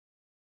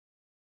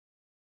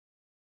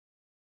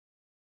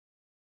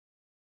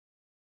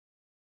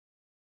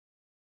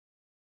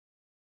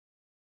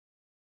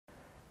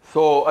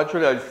So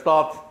actually, I'll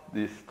start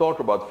this talk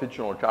about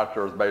fictional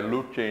characters by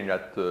looking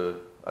at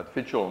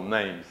fictional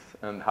names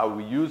and how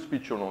we use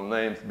fictional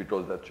names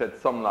because that sheds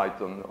some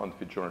light on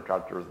fictional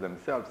characters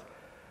themselves.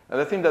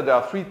 And I think that there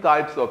are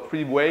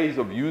three ways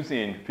of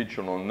using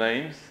fictional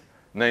names.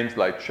 Names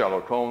like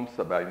Sherlock Holmes.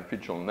 By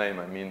fictional name,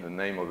 I mean the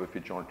name of a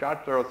fictional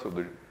character. So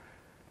the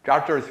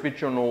character is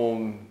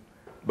fictional,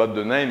 but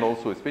the name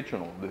also is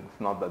fictional. It's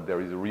not that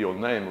there is a real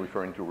name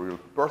referring to a real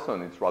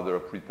person. It's rather a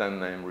pretend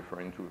name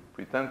referring to a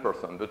pretend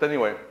person. But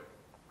anyway,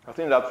 I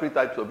think there are three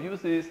types of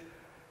uses,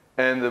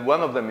 and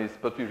one of them is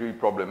particularly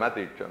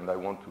problematic, and I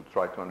want to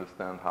try to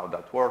understand how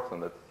that works,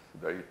 and that's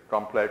very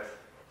complex.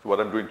 So what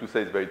I'm going to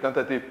say is very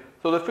tentative.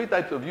 So the three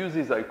types of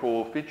uses I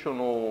call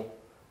fictional,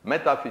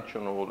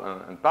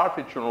 metafictional, and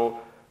parafictional.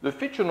 The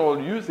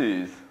fictional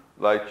uses,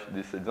 like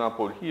this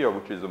example here,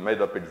 which is a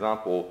made-up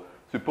example,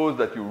 suppose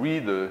that you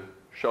read a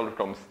Sherlock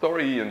Holmes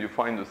story and you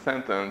find a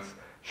sentence,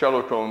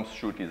 Sherlock Holmes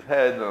shook his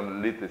head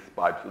and lit his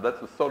pipe. So that's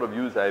the sort of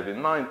use I have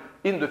in mind.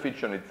 In the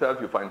fiction itself,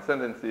 you find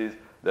sentences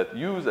that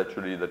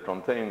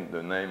contain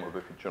the name of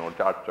a fictional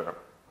character.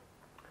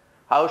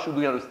 How should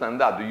we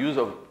understand that? The use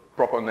of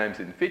proper names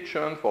in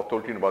fiction for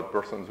talking about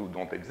persons who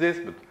don't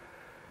exist. But,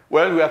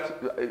 well,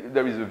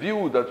 there is a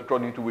view that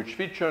according to which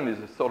fiction is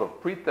a sort of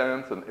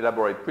pretense, an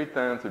elaborate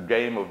pretense, a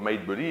game of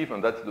make-believe,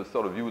 and that's the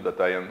sort of view that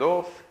I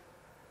endorse.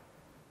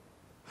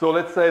 So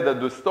let's say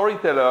that the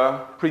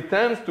storyteller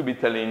pretends to be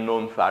telling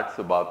known facts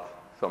about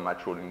some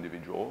actual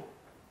individual.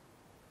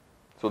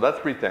 So that's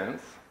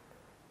pretense.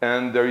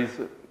 And there is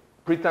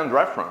pretend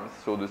reference.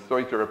 So the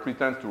storyteller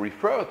pretends to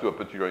refer to a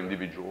particular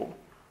individual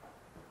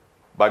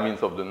by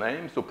means of the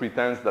name. So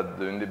pretends that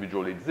the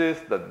individual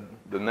exists, that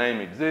the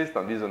name exists,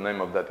 and is the name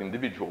of that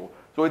individual.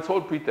 So it's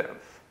all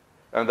pretense.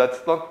 And that's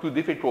not too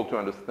difficult to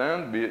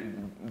understand.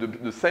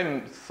 The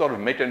same sort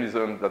of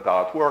mechanisms that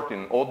are at work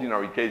in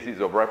ordinary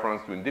cases of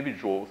reference to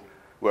individuals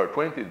we're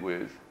acquainted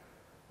with,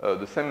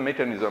 the same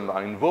mechanisms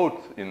are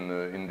invoked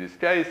in this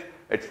case,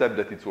 except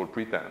that it's all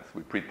pretense.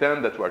 We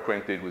pretend that we're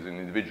acquainted with an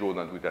individual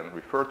and we then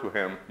refer to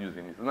him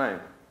using his name.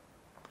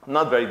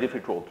 Not very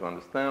difficult to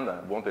understand. I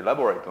won't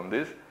elaborate on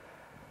this.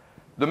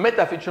 The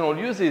metafictional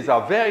uses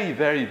are very,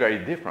 very,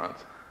 very different.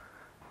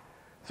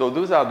 So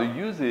those are the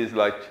uses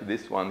like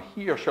this one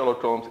here.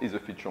 Sherlock Holmes is a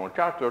fictional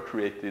character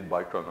created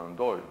by Conan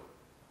Doyle.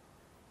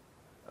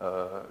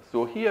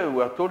 So here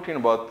we are talking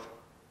about,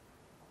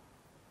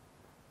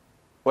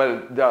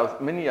 well, there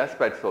are many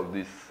aspects of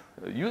these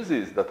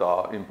uses that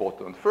are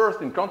important.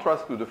 First, in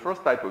contrast to the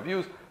first type of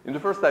use, in the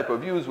first type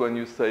of use, when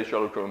you say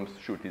Sherlock Holmes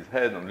shook his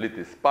head and lit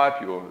his pipe,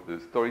 you're the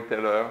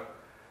storyteller.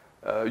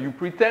 You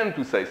pretend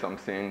to say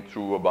something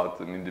true about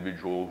an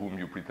individual whom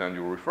you pretend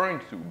you're referring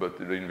to, but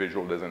the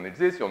individual doesn't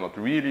exist. You're not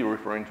really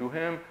referring to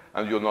him,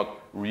 and you're not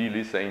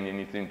really saying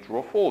anything true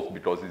or false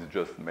because it's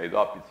just made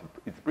up.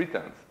 It's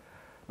pretense.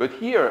 But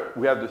here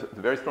we have this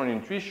very strong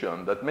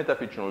intuition that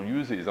metafictional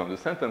uses on the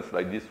sentence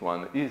like this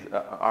one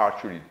are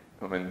actually,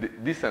 I mean,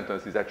 this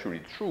sentence is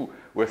actually true.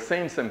 We're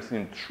saying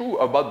something true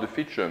about the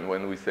fiction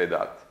when we say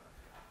that.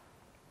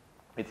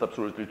 It's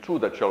absolutely true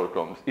that Sherlock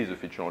Holmes is a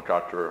fictional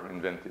character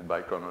invented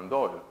by Conan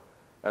Doyle.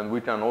 And we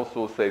can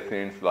also say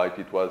things like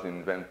it was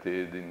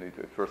invented,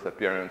 the first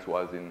appearance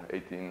was in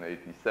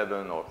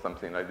 1887 or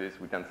something like this.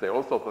 We can say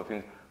all sorts of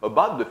things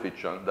about the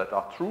fiction that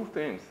are true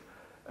things.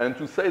 And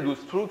to say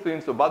those true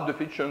things about the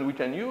fiction, we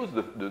can use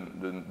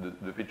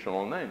the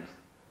fictional names.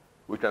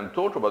 We can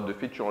talk about the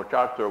fictional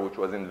character which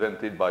was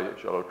invented by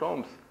Sherlock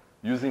Holmes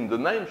using the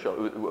name,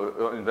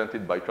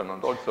 invented by Conan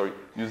Doyle, sorry,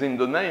 using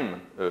the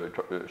name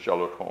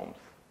Sherlock Holmes.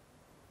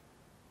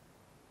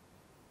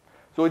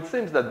 So it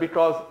seems that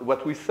because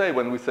what we say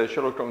when we say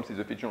Sherlock Holmes is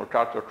a fictional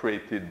character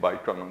created by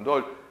Conan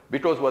Doyle,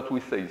 because what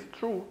we say is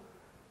true,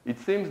 it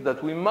seems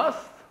that we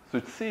must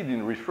succeed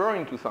in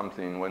referring to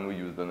something when we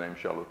use the name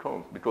Sherlock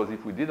Holmes, because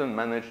if we didn't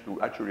manage to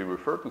actually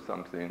refer to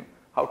something,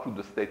 how could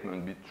the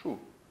statement be true?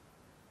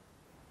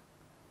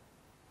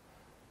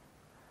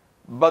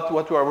 But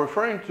what we are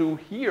referring to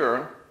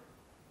here,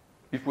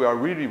 if we are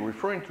really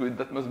referring to it,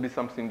 that must be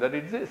something that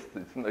exists.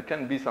 It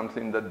can be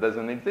something that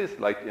doesn't exist,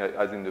 like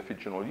as in the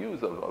fictional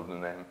use of the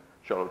name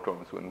Sherlock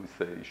Holmes when we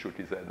say he shook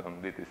his head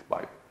and lit his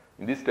pipe.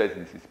 In this case,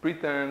 this is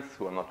pretense.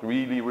 We're not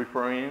really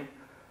referring.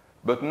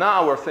 But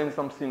now we're saying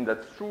something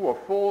that's true or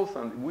false,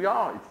 and we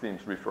are, it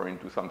seems, referring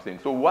to something.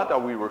 So what are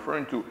we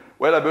referring to?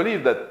 Well, I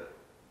believe that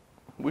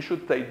we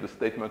should take the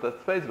statement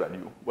at face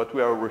value. What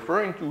we are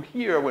referring to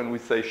here when we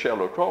say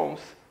Sherlock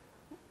Holmes,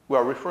 we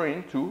are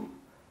referring to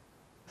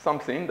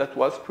something that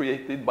was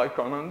created by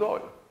Conan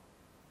Doyle.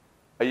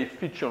 A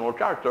fictional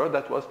character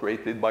that was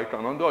created by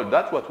Conan Doyle.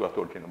 That's what we're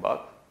talking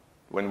about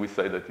when we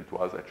say that it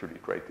was actually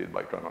created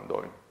by Conan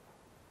Doyle.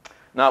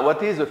 Now,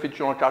 what is a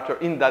fictional character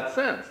in that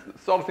sense?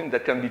 Something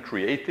that can be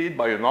created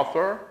by an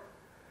author?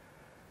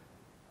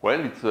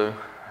 Well,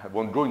 I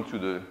won't go into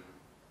the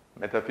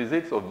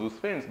metaphysics of those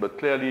things, but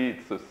clearly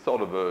it's a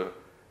sort of a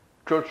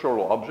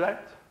cultural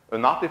object,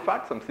 an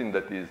artifact, something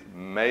that is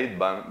made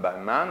by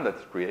man,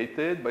 that's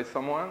created by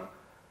someone,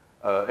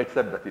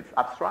 except that it's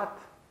abstract.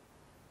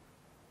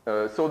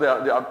 So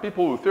there are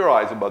people who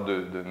theorize about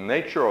the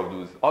nature of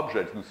those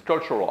objects, those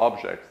cultural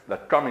objects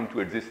that come into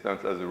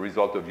existence as a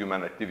result of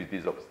human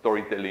activities of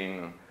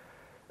storytelling.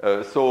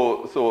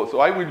 So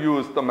I will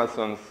use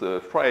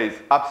Thomasson's phrase,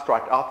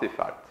 abstract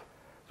artifact.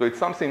 So it's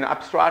something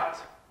abstract,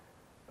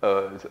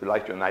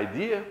 like an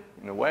idea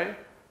in a way,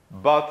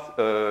 but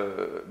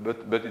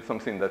it's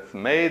something that's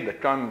made,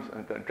 that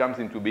comes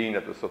into being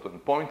at a certain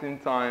point in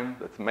time,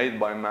 that's made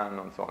by man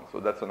and so on.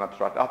 So that's an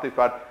abstract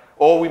artifact.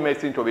 Or we may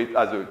think of it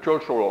as a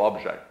cultural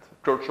object,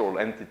 cultural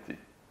entity.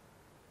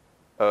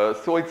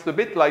 So it's a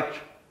bit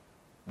like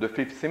the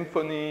Fifth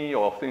Symphony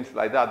or things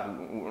like that,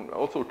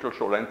 also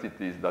cultural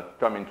entities that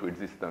come into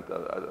existence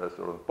at a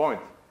certain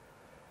point.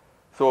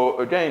 So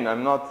again,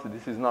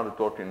 this is not a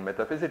talk in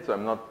metaphysics, so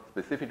I'm not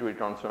specifically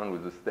concerned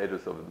with the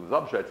status of those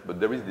objects, but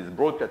there is this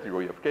broad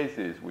category of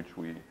cases which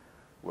we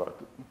were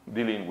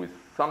dealing with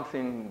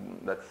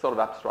something that's sort of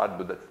abstract,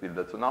 but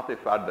that's an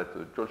artifact, that's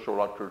a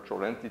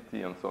cultural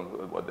entity, and so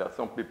on. There are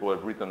some people who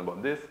have written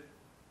about this.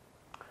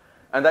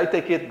 And I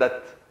take it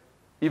that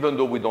even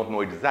though we don't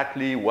know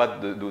exactly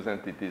what those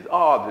entities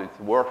are, it's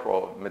work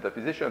for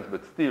metaphysicians,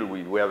 but still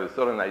we have a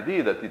certain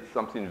idea that it's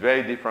something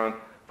very different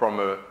from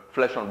a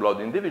flesh and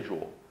blood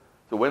individual.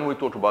 So when we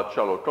talk about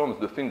Sherlock Holmes,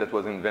 the thing that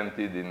was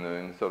invented in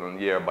a certain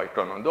year by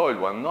Conan Doyle,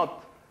 we're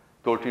not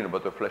talking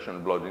about a flesh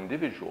and blood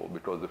individual,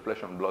 because the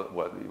flesh and blood,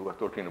 well, we were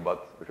talking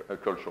about a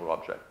cultural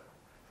object,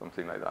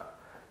 something like that.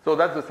 So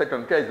that's the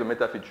second case, the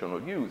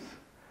metafictional use.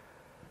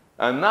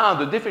 And now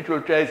the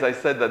difficult case, I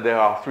said that there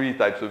are three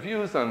types of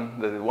use,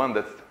 and there's one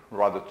that's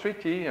rather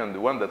tricky, and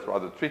the one that's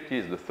rather tricky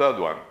is the third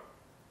one.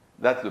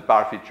 That's the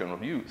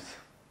parafictional use.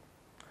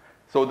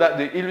 So that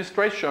the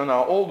illustration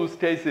are all those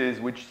cases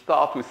which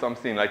start with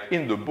something like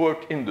in the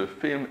book, in the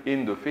film,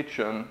 in the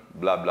fiction,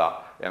 blah,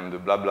 blah. And the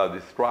blah, blah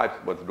describes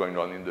what's going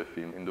on in the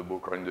film, in the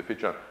book, or in the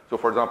fiction. So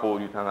for example,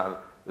 you can have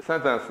a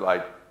sentence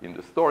like in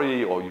the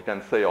story, or you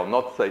can say or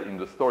not say in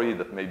the story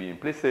that may be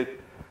implicit.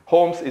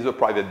 Holmes is a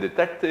private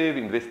detective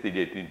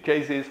investigating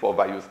cases for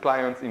various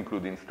clients,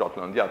 including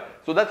Scotland Yard.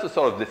 So that's a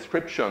sort of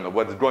description of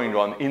what's going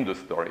on in the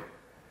story.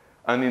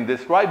 And in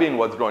describing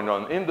what's going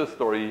on in the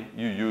story,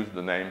 you use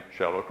the name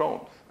Sherlock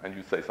Holmes, and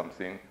you say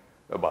something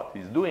about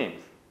his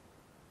doings.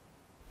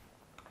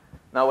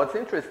 Now, what's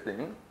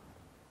interesting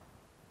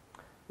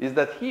is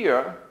that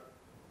here,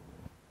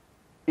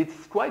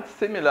 it's quite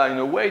similar in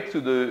a way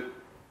to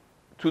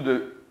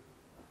the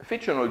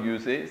fictional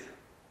uses,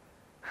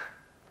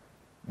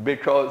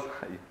 because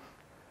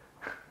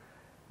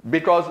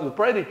the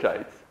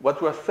predicates, what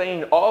we're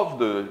saying of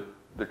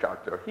the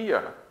character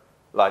here,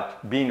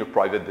 like being a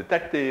private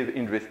detective,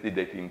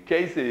 investigating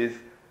cases,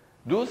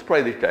 those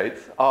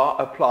predicates are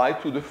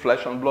applied to the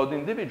flesh and blood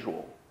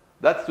individual.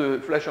 That's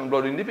the flesh and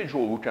blood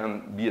individual who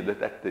can be a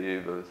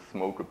detective,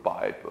 smoke a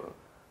pipe,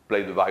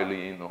 play the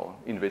violin, or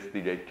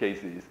investigate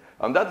cases.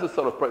 And that's the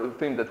sort of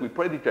thing that we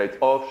predicate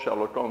of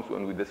Sherlock Holmes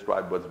when we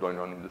describe what's going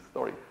on in the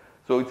story.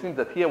 So it seems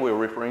that here we're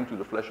referring to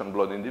the flesh and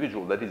blood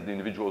individual. That is the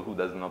individual who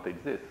does not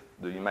exist,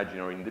 the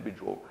imaginary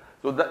individual.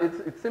 So that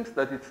it seems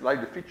that it's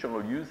like the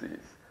fictional uses.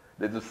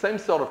 There's the same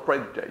sort of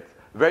predicates,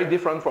 very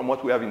different from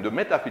what we have in the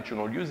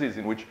metafictional uses,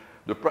 in which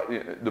the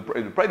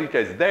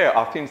predicates there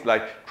are things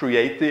like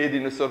created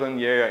in a certain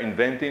year,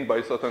 invented by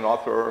a certain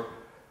author,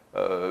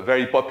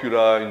 very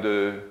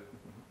popular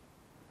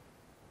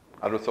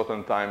at a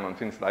certain time, and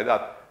things like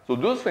that. So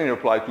those things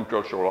apply to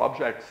cultural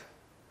objects,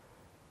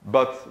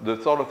 but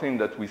the sort of thing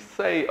that we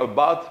say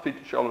about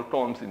Sherlock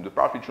Holmes in the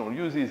parafictional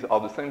uses are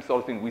the same sort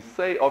of thing we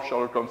say of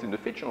Sherlock Holmes in the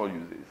fictional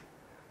uses.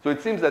 So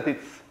it seems that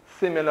it's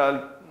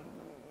similar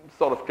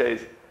sort of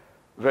case,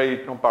 very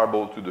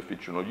comparable to the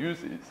fictional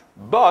uses.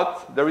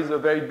 But there is a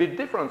very big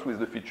difference with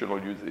the fictional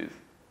uses.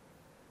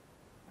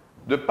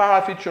 The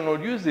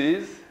parafictional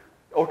uses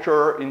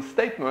occur in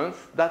statements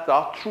that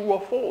are true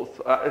or false.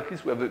 At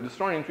least we have the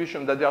strong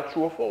intuition that they are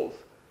true or false.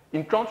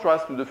 In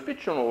contrast to the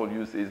fictional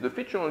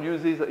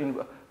uses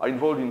are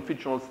involved in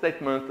fictional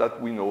statements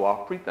that we know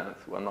are pretense.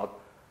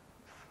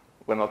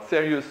 We're not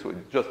serious, so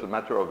it's just a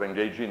matter of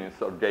engaging in a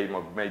sort of game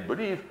of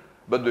make-believe.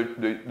 But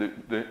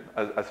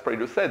as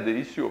Fredo said, the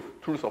issue of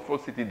truth or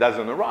falsity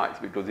doesn't arise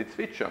because it's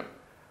fiction.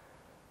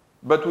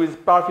 But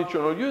with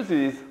parafictional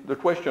uses, the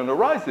question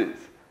arises.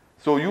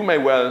 So you may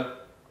well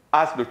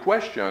ask the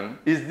question,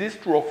 is this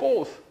true or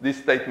false? This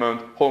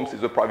statement, Holmes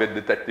is a private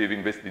detective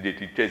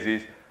investigating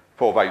cases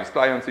for various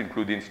clients,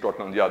 including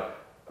Scotland Yard.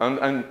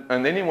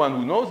 And anyone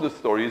who knows the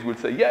stories will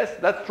say, yes,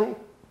 that's true.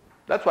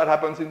 That's what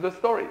happens in the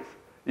stories.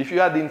 If you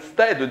had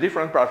instead a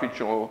different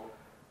parafictional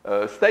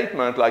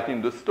statement, like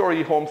in the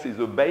story, Holmes is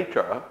a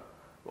baker,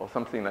 or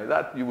something like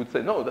that, you would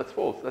say, no, that's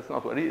false. That's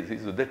not what he is.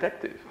 He's a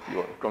detective.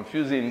 You're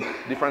confusing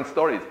different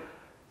stories.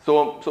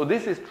 So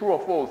this is true or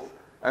false.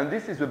 And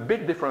this is a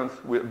big difference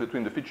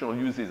between the fictional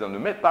uses and the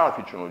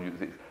parafictional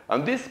uses.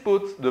 And this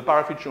puts the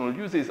parafictional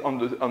uses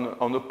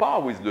on a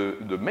par with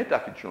the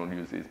metafictional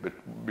uses,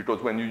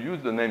 because when you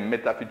use the name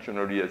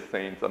metafictionally as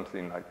saying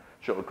something like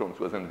Sherlock Holmes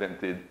was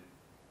invented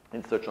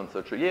in such and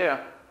such a year,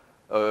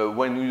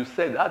 when you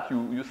say that,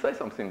 you say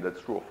something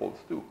that's true or false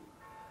too.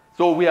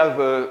 So we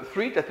have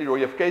three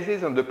categories of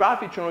cases, and the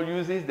parafictional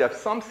uses, they have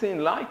something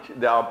like,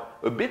 they are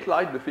a bit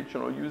like the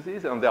fictional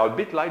uses, and they are a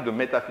bit like the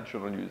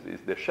metafictional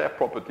uses. They share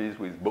properties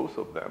with both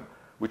of them,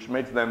 which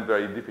makes them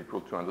very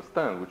difficult to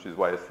understand, which is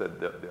why I said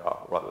that they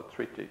are rather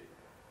tricky.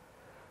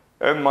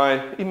 And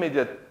my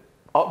immediate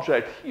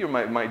object here,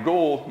 my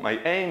goal,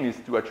 my aim is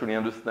to actually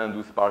understand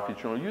those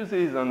parafictional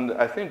uses, and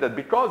I think that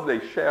because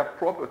they share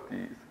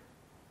properties,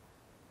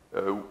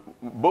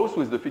 both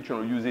with the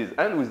fictional uses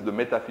and with the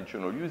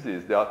metafictional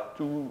uses, there are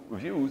two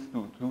views,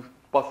 two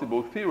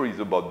possible theories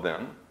about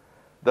them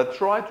that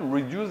try to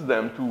reduce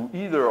them to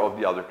either of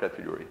the other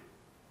category.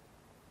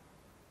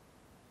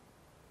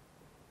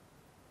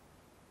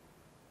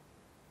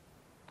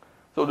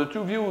 So the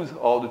two views,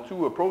 or the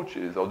two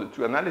approaches, or the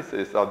two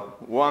analyses are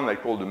one I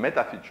call the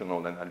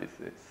metafictional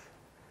analysis,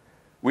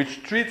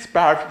 which treats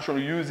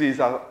parafictional uses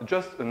as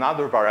just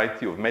another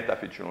variety of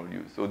metafictional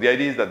use. So the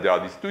idea is that there are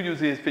these two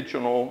uses,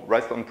 fictional,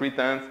 rest on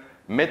pretense,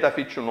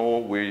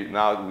 metafictional,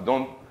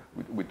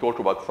 we talk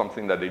about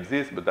something that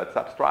exists, but that's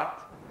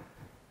abstract.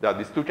 There are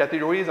these two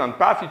categories, and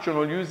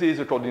parafictional uses,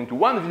 according to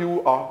one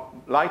view, are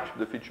like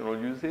the fictional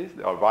uses.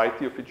 There are a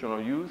variety of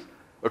fictional use.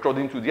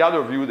 According to the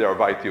other view, there are a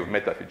variety of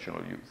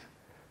metafictional use.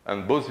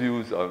 And both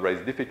views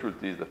raise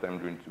difficulties that I'm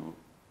going to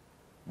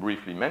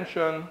briefly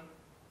mention.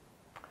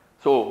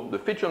 So the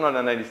fictional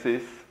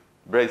analysis,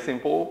 very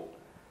simple.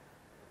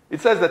 It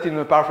says that in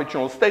a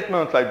parafictional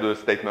statement, like the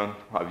statement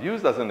I've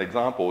used as an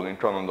example in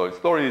Conan Doyle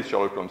stories,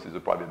 Sherlock Holmes is a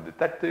private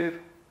detective.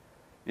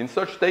 In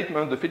such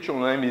statement, the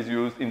fictional name is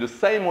used in the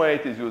same way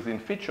it is used in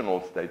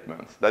fictional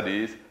statements. That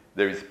is,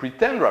 there is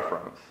pretend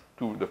reference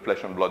to the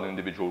flesh and blood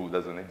individual who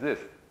doesn't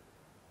exist,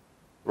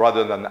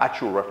 rather than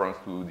actual reference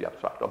to the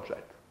abstract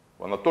object.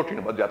 We're not talking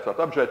about the abstract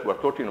object,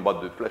 we're talking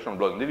about the flesh and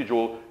blood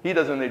individual. He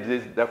doesn't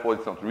exist, therefore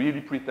it's not really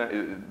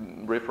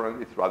pretend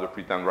reference, it's rather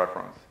pretend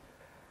reference.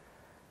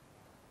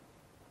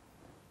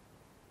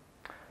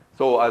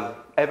 So as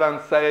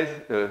Evans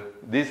says,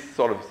 this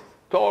sort of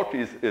talk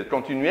is a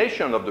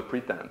continuation of the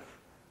pretense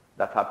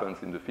that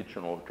happens in the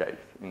fictional case,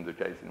 in the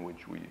case in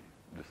which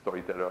the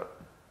storyteller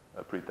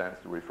pretends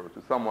to refer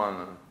to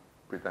someone and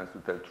pretends to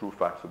tell true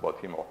facts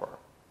about him or her.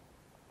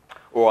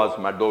 Or as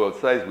McDowell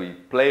says, we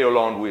play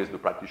along with the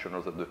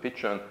practitioners of the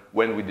fiction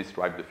when we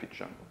describe the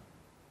fiction.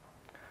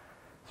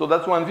 So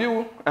that's one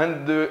view,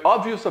 and the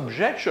obvious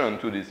objection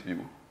to this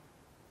view,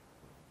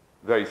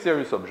 very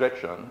serious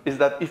objection, is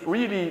that if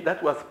really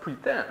that was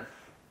pretense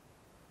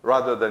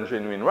rather than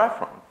genuine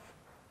reference,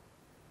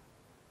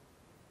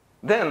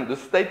 then the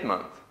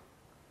statement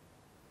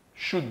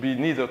should be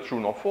neither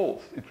true nor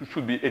false. It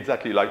should be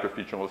exactly like a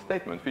fictional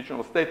statement.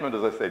 Fictional statement,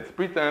 as I said, it's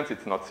pretense,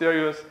 it's not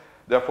serious.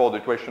 Therefore, the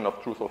question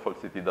of truth or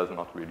falsity does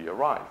not really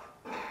arise.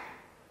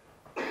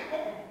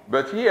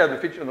 But here, the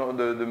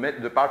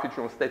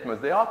parafictional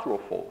statements, they are true or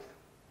false.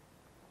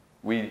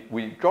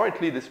 We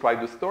correctly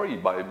describe the story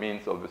by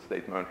means of a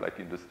statement, like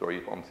in the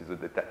story Holmes is a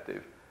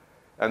detective.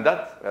 And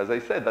that, as I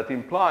said, that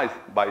implies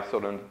by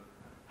certain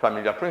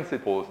familiar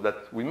principles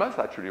that we must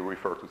actually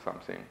refer to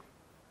something,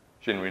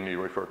 genuinely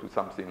refer to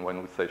something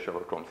when we say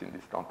Sherlock Holmes in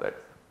this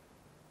context.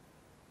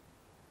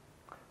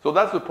 So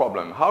that's the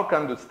problem. How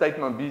can the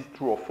statement be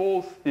true or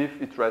false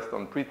if it rests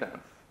on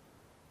pretense?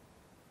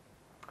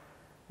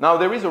 Now,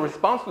 there is a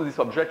response to this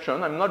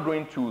objection. I'm not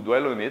going to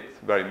dwell on it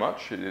very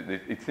much.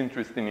 It's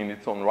interesting in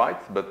its own right,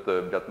 but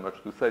I've got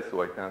much to say,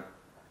 so I can't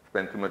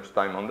spend too much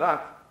time on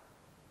that.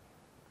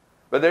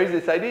 But there is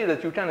this idea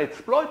that you can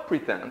exploit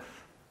pretense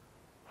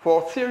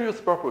for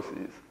serious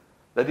purposes.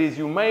 That is,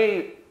 you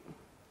may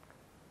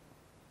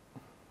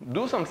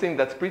do something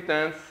that's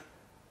pretense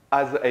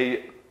as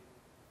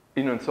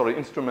in a sort of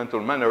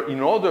instrumental manner in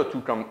order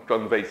to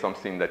convey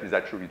something that is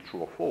actually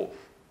true or false.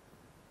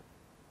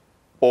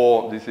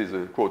 Or, this is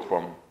a quote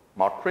from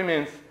Mark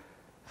Crimmins,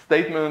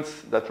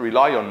 statements that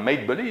rely on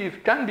make-believe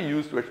can be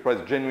used to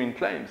express genuine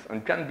claims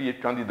and can be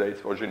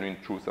candidates for genuine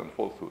truth and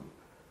falsehood.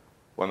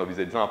 One of his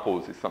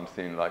examples is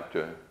something like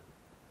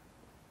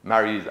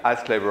Mary is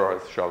as clever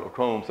as Sherlock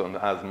Holmes and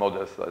as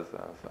modest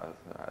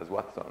as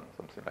Watson,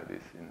 something like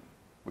this,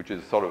 which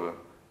is sort of a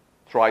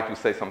try to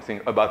say something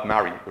about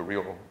Mary, the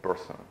real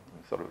person,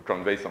 and sort of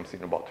convey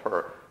something about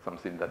her,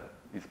 something that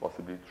is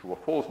possibly true or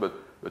false,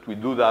 but we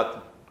do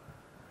that.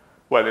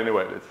 Well,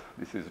 anyway,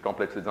 this is a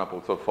complex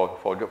example, so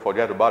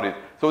forget about it.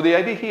 So the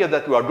idea here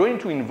that we are going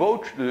to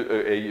invoke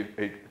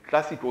a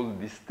classical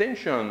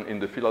distinction in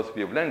the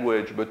philosophy of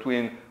language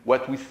between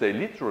what we say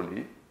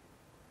literally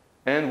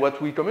and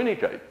what we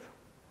communicate.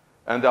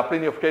 And there are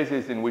plenty of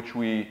cases in which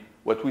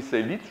what we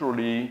say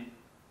literally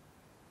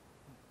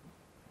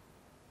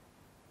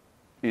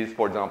is,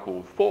 for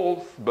example,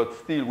 false, but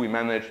still we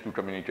manage to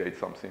communicate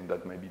something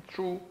that may be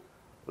true.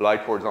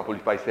 Like, for example,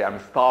 if I say I'm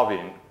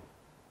starving,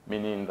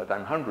 meaning that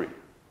I'm hungry.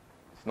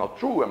 It's not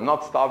true, I'm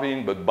not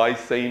starving, but by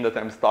saying that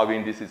I'm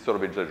starving, this is sort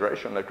of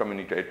exaggeration. I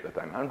communicate that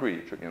I'm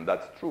hungry, and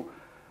that's true.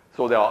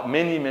 So there are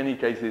many, many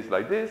cases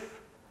like this.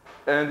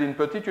 And in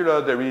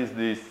particular, there is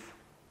this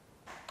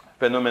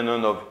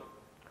phenomenon of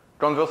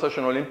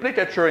conversational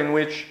implicature in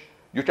which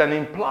you can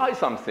imply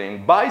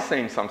something by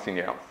saying something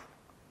else.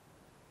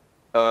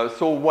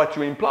 So what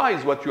you imply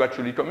is what you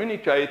actually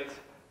communicate.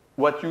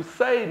 What you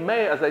say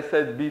may, as I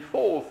said, be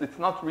false. It's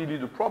not really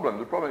the problem.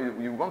 The problem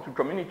is you want to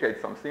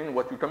communicate something.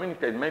 What you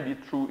communicate may be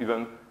true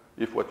even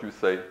if what you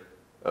say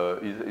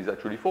is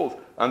actually false.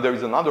 And there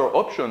is another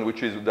option,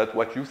 which is that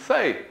what you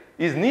say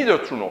is neither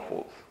true nor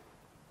false.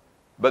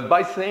 But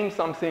by saying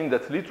something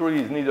that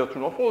literally is neither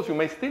true nor false, you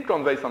may still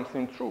convey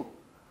something true.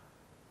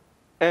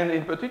 And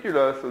in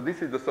particular, so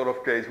this is the sort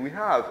of case we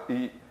have.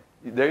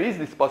 There is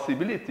this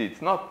possibility.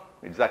 It's not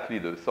exactly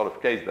the sort of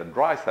case that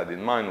Grice had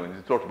in mind when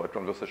he talked about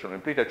conversational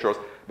implicatures,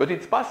 but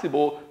it's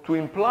possible to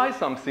imply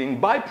something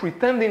by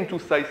pretending to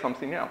say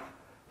something else.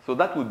 So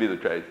that would be the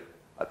case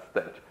at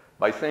stage.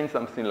 By saying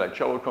something like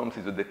Sherlock Holmes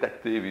is a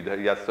detective,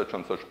 he has such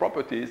and such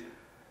properties,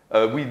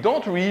 we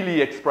don't really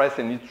express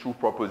any true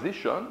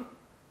proposition.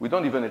 We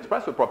don't even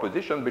express a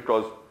proposition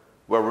because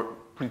we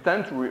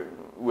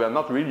are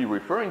not really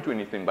referring to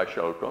anything by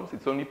Sherlock Holmes.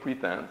 It's only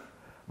pretense.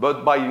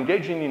 But by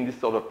engaging in this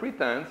sort of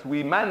pretense,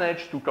 we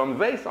manage to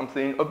convey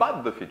something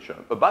about the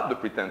fiction, about the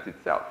pretense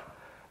itself.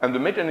 And the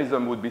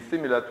mechanism would be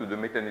similar to the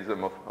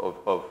mechanism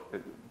of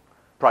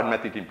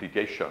pragmatic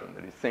implication.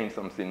 That is, saying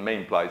something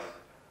may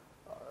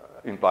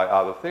imply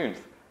other things.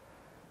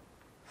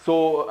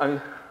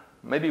 So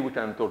maybe we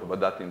can talk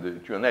about that in the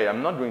Q&A.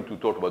 I'm not going to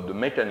talk about the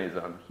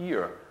mechanism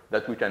here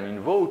that we can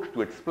invoke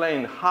to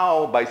explain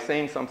how, by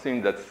saying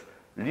something that's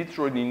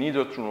literally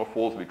neither true nor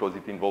false because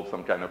it involves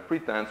some kind of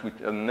pretense, we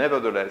can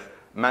nevertheless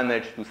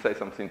manage to say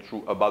something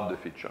true about the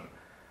fiction.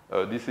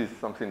 This is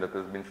something that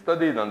has been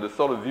studied, and the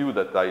sort of view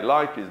that I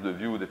like is the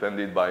view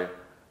defended by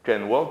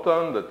Ken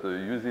Walton that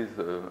uses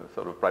a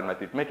sort of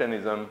pragmatic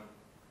mechanism.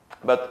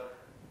 But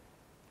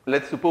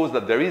let's suppose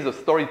that there is a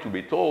story to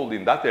be told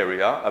in that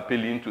area,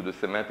 appealing to the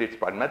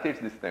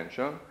semantics-pragmatics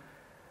distinction.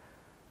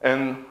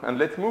 And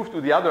let's move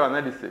to the other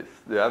analysis,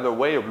 the other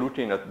way of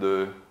looking at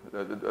the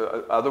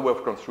other way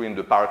of construing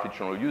the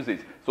parafictional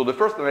uses. So the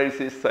first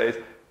analysis says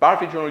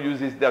parafictional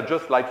uses, they're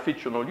just like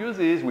fictional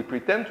uses. We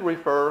pretend to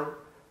refer,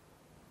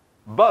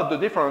 but the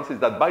difference is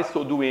that by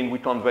so doing, we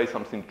convey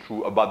something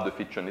true about the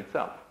fiction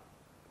itself.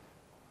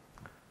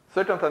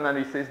 Second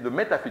analysis, the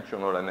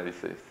metafictional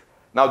analysis.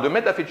 Now, the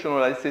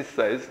metafictional analysis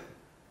says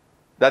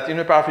that in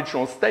a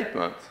parafictional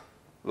statement,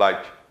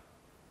 like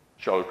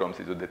Sherlock Holmes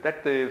is a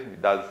detective, he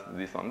does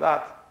this and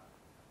that.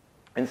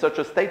 In such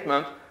a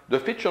statement, the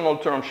fictional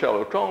term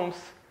Sherlock Holmes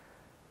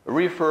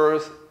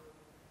refers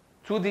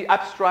to the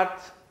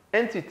abstract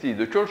entity,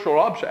 the cultural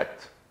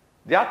object,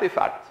 the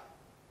artifact,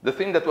 the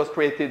thing that was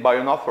created by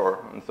an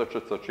author in such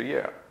and such a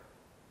year.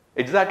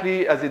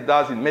 Exactly as it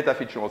does in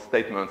metafictional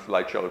statements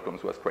like Sherlock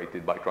Holmes was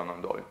created by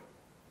Conan Doyle.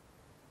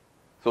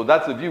 So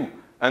that's the view,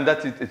 and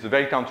it's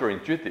very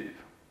counterintuitive.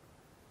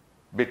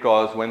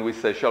 Because when we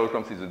say Sherlock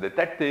Holmes is a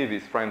detective,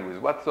 he's friend with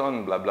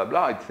Watson, blah, blah,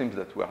 blah, it seems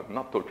that we are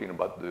not talking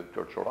about the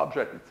cultural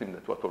object. It seems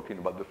that we're talking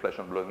about the flesh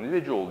and blood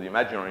individual, the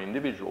imaginary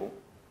individual.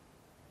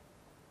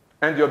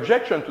 And the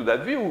objection to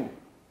that view,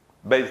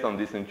 based on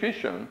this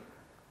intuition,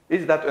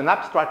 is that an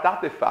abstract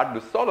artifact,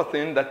 the sort of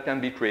thing that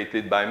can be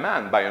created by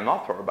man, by an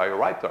author, by a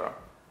writer,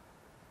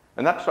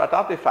 an abstract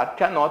artifact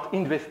cannot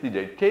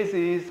investigate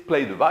cases,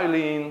 play the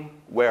violin,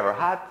 wear a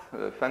hat,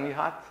 a funny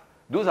hat.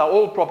 Those are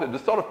all the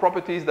sort of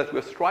properties that we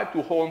ascribe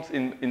to Holmes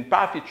in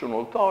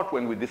parafictional thought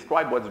when we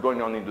describe what's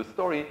going on in the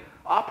story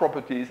are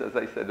properties, as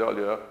I said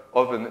earlier,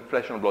 of a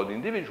flesh and blood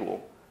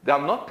individual. They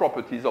are not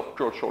properties of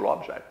cultural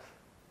objects.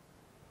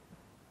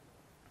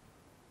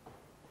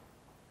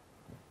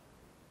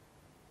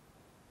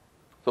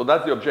 So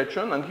that's the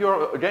objection. And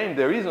here, again,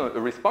 there is a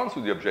response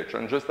to the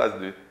objection, just as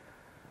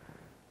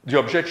the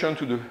objection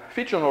to the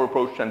fictional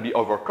approach can be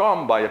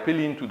overcome by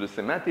appealing to the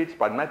semantics,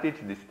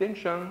 pragmatics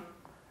distinction.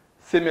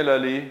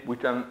 Similarly, we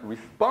can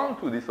respond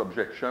to this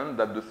objection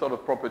that the sort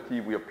of property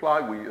we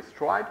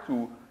ascribe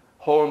to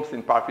Holmes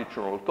in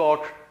parafictional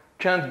thought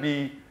can't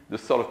be the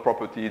sort of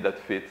property that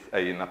fits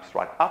an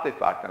abstract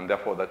artifact, and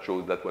therefore that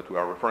shows that what we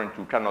are referring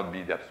to cannot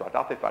be the abstract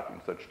artifact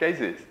in such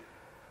cases.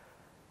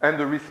 And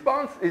the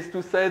response is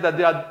to say that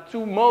there are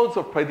two modes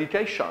of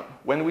predication.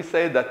 When we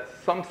say that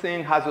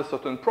something has a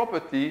certain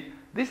property,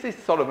 this is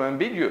sort of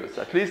ambiguous,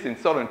 at least in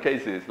certain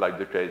cases, like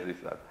the cases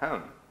at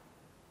hand.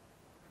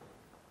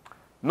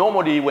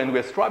 Normally, when we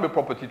ascribe a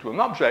property to an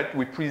object,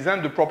 we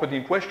present the property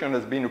in question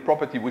as being a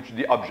property which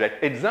the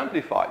object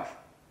exemplifies,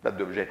 that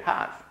the object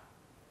has.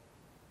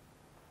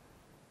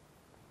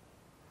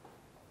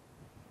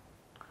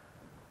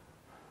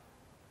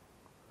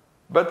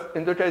 But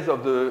in the case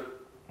of the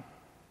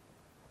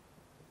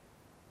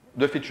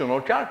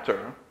fictional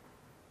character,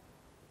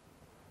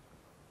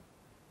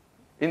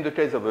 in the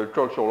case of a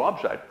cultural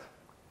object,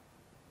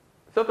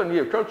 certainly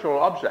a cultural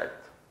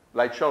object,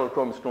 like Sherlock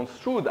Holmes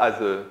construed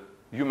as a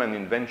human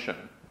invention,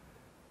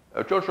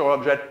 a cultural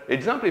object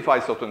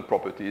exemplifies certain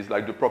properties,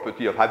 like the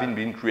property of having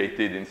been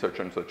created in such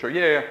and such a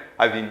year,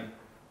 having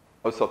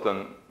a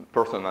certain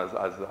person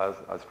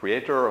as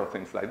creator, or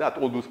things like that.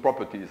 All those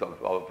properties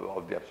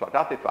of the abstract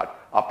artifact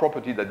are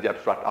property that the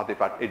abstract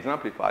artifact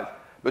exemplifies.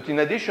 But in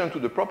addition to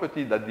the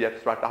property that the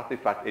abstract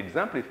artifact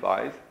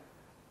exemplifies,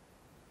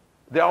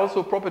 there are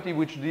also properties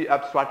which the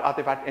abstract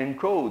artifact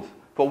encodes.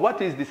 For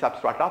what is this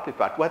abstract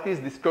artifact? What is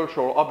this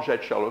cultural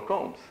object, Sherlock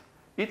Holmes?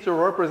 It's a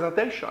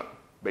representation,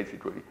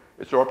 basically.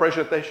 It's a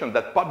representation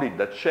that's public,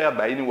 that's shared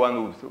by anyone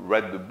who's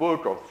read the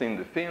book or seen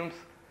the films.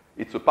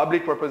 It's a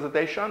public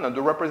representation, and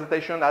the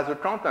representation has a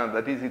content.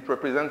 That is, it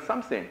represents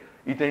something.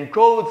 It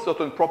encodes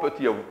certain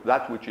property of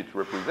that which it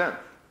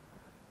represents.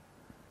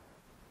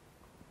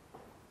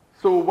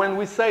 So when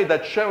we say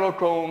that Sherlock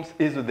Holmes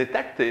is a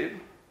detective,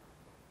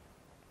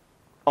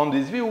 on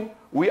this view,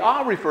 we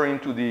are referring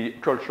to the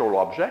cultural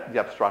object, the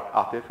abstract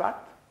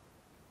artifact.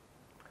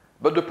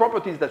 But the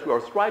properties that we are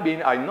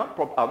ascribing are not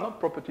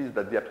properties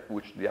that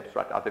which the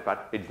abstract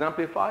artifact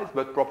exemplifies,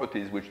 but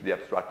properties which the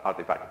abstract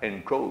artifact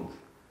encodes.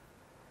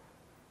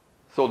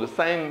 So the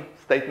same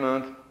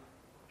statement,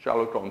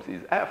 Sherlock Holmes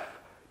is F,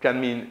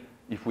 can mean,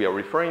 if we are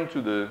referring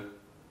to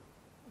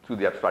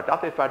the abstract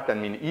artifact,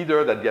 can mean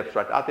either that the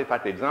abstract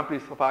artifact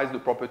exemplifies the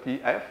property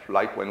F,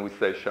 like when we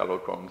say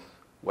Sherlock Holmes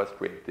was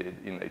created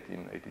in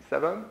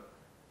 1887.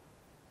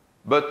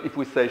 But if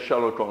we say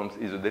Sherlock Holmes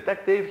is a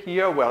detective,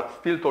 here we're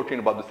still talking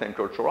about the same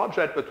cultural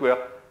object, but we're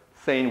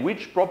saying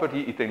which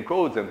property it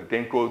encodes, and it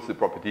encodes the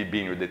property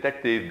being a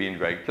detective, being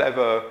very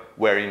clever,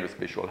 wearing a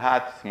special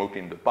hat,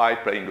 smoking the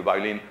pipe, playing the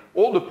violin.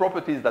 All the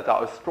properties that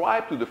are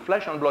ascribed to the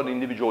flesh and blood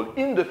individual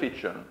in the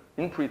fiction,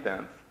 in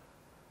pretense,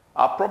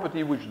 are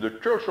property which the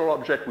cultural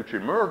object which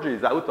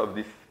emerges out of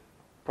this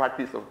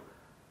practice of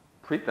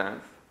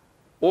pretense,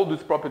 all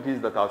those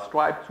properties that are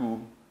ascribed to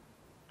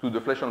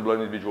the flesh and blood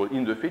individual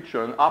in the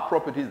fiction are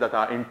properties that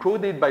are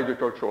encoded by the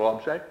cultural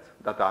object,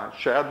 that are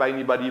shared by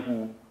anybody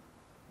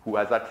who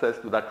has access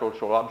to that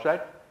cultural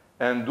object.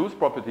 And those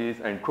properties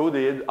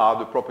encoded are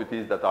the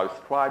properties that are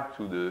ascribed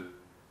to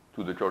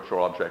the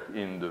cultural object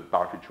in the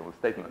parafictional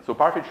statement. So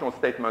parafictional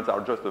statements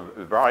are just a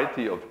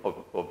variety of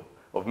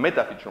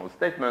metafictional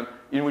statements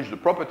in which the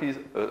properties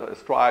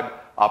ascribed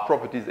are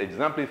properties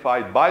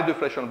exemplified by the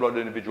flesh and blood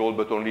individual,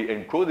 but only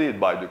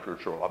encoded by the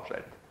cultural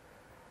object.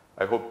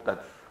 I hope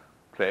that's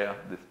clear,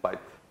 despite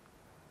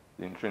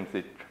the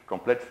intrinsic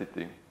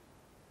complexity.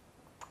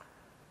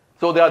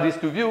 So there are these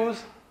two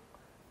views.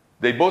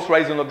 They both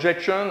raise an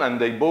objection,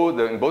 and in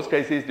both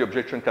cases, the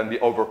objection can be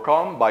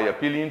overcome by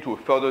appealing to a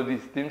further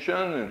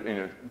distinction, in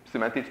a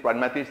semantics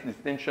pragmatics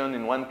distinction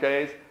in one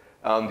case,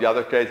 in the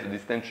other case, the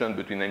distinction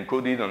between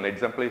encoded and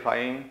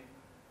exemplifying.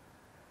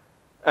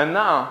 And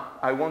now,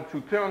 I want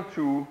to turn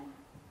to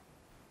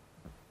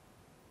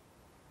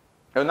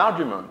an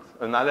argument,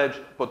 an alleged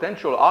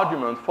potential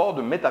argument for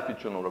the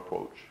metafictional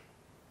approach.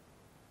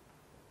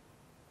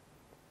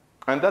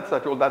 And that's, I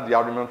call that the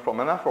argument from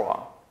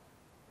anaphora.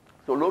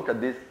 So look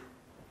at this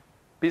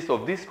piece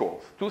of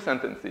discourse, two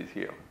sentences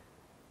here.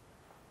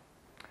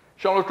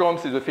 Sherlock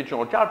Holmes is a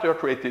fictional character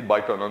created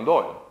by Conan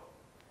Doyle.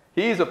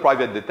 He is a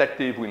private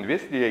detective who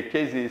investigates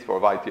cases for a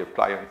variety of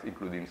clients,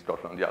 including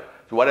Scotland Yard.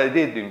 So what I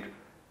did,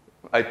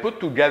 I put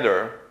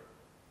together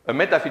a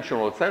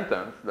metafictional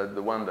sentence, that's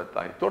the one that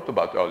I talked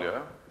about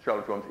earlier.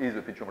 Sherlock Holmes is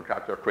a fictional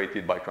character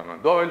created by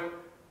Conan Doyle.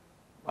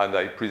 And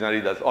I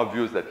presented it as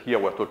obvious that here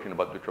we're talking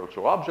about the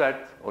cultural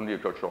object. Only a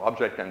cultural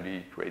object can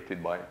be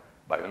created by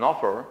an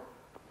author.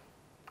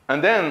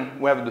 And then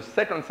we have the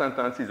second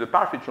sentence is a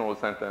parafictional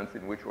sentence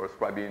in which we're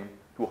ascribing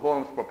to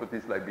Holmes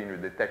properties like being a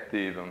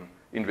detective and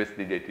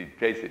investigated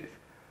cases.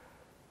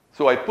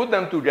 So I put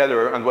them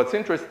together, and what's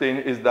interesting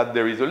is that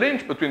there is a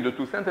link between the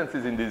two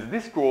sentences in this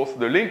discourse.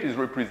 The link is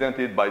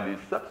represented by this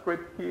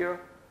subscript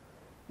here,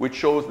 which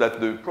shows that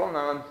the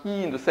pronoun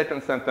he in the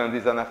second sentence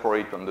is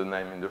anaphoric on the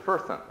name in the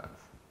first sentence.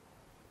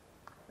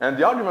 And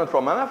the argument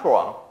from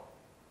anaphora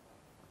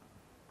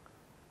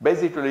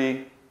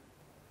basically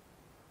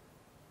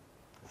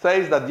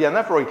says that the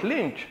anaphoric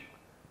link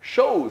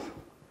shows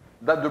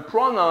that the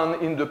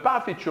pronoun in the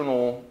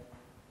parafictional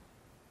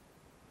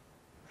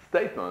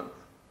statement,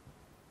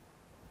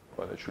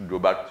 well, I should go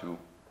back to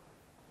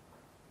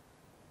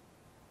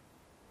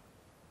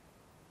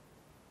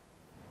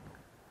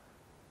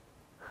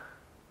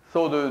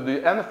so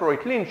the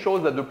anaphoric link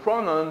shows that the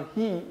pronoun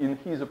he in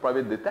he is a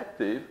private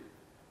detective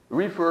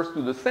refers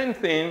to the same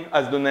thing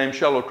as the name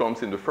Sherlock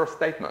Holmes in the first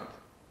statement.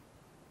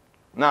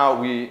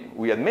 Now,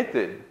 we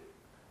admitted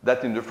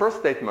that in the first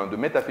statement, the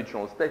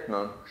metafictional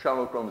statement,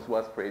 Sherlock Holmes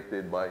was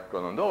created by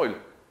Conan Doyle.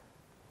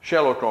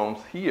 Sherlock Holmes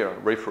here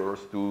refers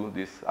to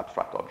this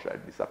abstract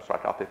object, this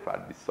abstract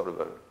artifact, this sort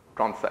of a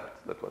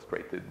concept that was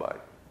created by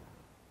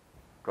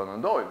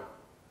Conan Doyle.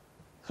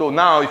 So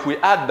now if we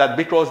add that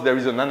because there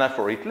is an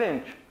anaphoric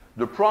link,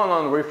 the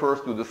pronoun refers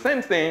to the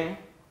same thing,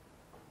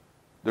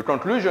 the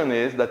conclusion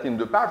is that in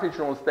the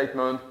parafictional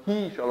statement,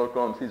 he, Sherlock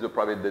Holmes, is a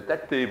private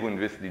detective who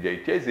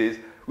investigates cases.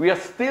 We are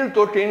still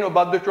talking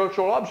about the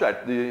cultural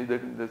object,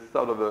 the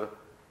sort of a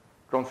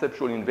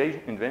conceptual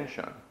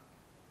invention.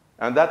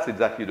 And that's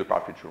exactly the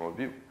parafictional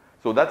view.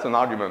 So that's an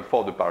argument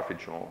for the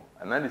parafictional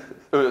analysis.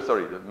 The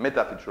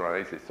metafictional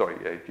analysis. Sorry,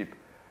 I keep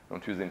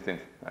confusing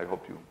things. I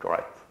hope you're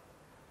correct.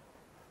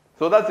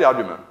 So that's the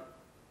argument.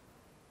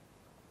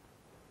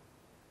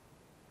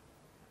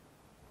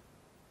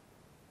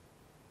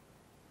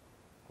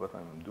 What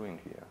I'm doing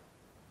here.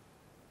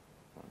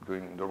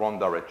 going in the wrong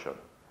direction.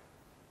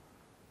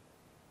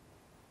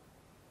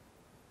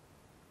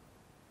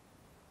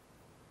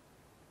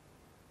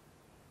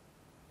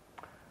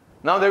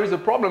 Now there is a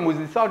problem with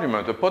this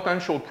argument, a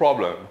potential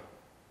problem.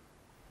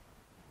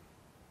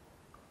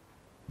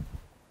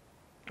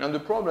 And the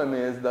problem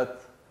is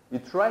that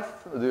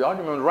the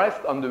argument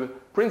rests on the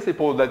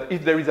principle that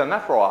if there is an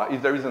aphora,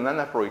 if there is an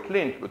anaphoric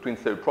link between,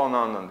 say, a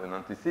pronoun and an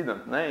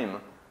antecedent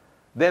name,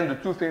 then the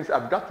two things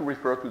have got to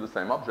refer to the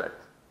same object.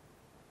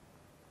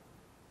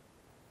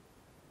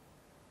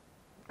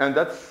 And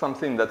that's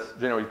something that's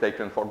generally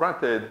taken for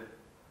granted.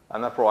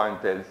 Anaphora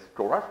entails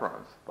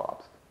co-reference,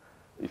 perhaps,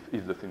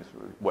 if the things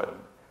well.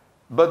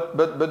 But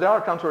there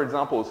are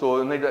counterexamples. So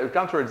a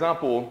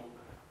counterexample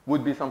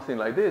would be something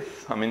like this.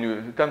 I mean,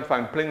 you can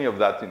find plenty of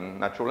that in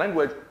natural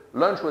language.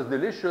 Lunch was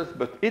delicious,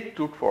 but it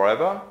took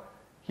forever.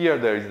 Here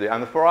there is the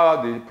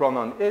anaphora, the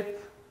pronoun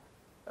it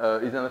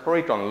is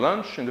anaphoric on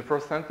lunch in the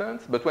first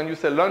sentence. But when you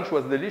say lunch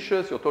was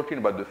delicious, you're talking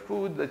about the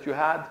food that you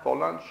had for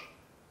lunch.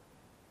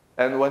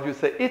 And when you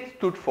say it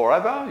took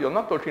forever, you're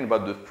not talking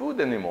about the food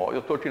anymore.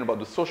 You're talking about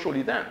the social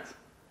event.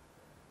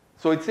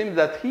 So it seems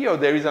that here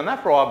there is an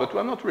aphora, but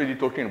we're not really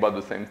talking about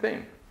the same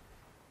thing.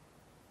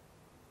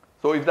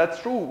 So if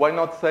that's true, why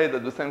not say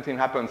that the same thing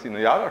happens in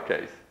the other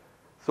case?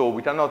 So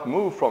we cannot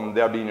move from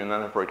there being an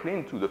anaphoric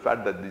link to the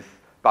fact that this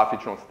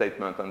parafictional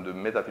statement and the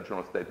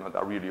metafictional statement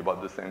are really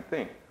about the same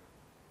thing.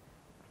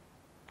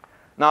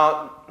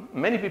 Now,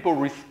 many people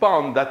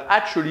respond that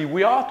actually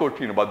we are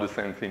talking about the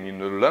same thing in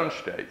the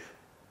lunch case.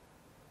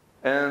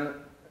 And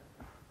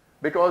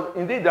because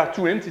indeed there are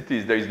two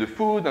entities. There is the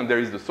food and there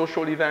is the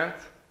social event.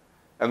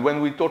 And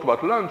when we talk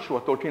about lunch, we're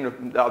talking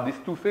about these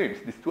two things,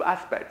 these two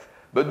aspects.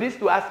 But these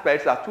two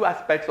aspects are two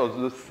aspects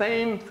of the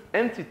same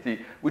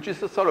entity, which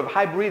is a sort of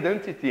hybrid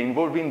entity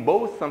involving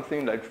both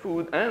something like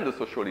food and a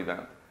social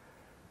event.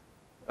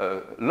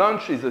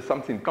 Lunch is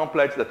something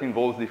complex that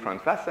involves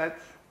different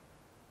facets.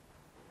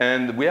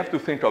 And we have to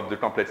think of the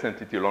complex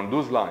entity along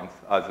those lines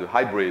as a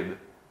hybrid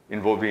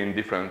involving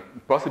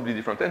possibly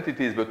different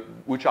entities, but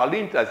which are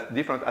linked as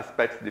different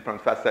aspects,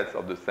 different facets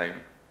of the same,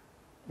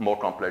 more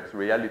complex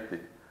reality.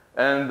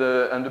 And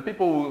the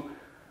people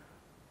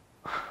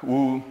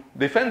who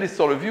defend this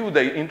sort of view,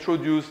 they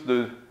introduce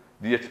the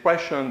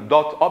expression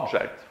dot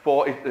object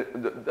for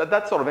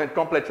that sort of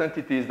complex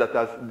entities that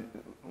has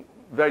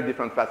very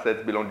different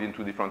facets belonging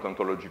to different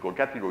ontological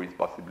categories,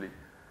 possibly.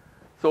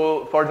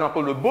 So, for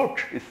example, a book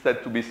is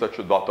said to be such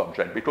a dot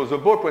object, because a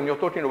book, when you're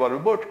talking about a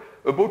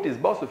book is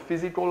both a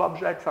physical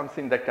object,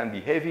 something that can be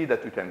heavy,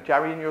 that you can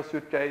carry in your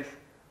suitcase.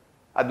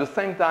 At the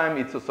same time,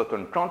 it's a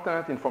certain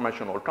content,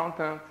 informational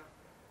content.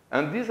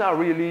 And these are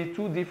really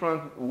two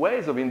different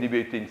ways of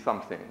individuating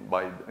something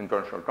by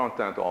informational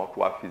content or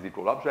qua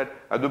physical object.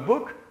 And the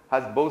book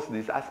has both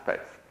these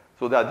aspects.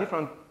 So there are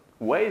different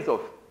ways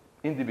of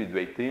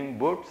individuating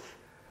books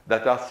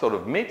that are sort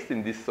of mixed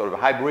in this sort of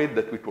hybrid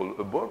that we call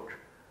a book.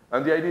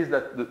 And the idea is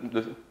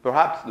that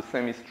perhaps the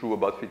same is true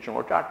about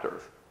fictional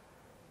characters.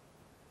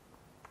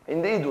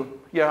 Indeed,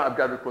 here I've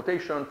got a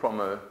quotation from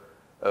a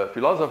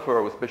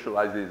philosopher who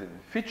specializes in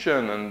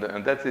fiction,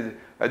 and that's it.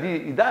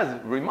 He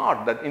does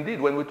remark that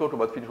indeed when we talk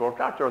about fictional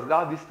characters, there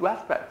are these two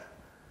aspects.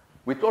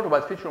 We talk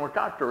about fictional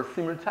characters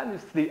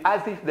simultaneously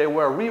as if they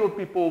were real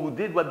people who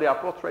did what they are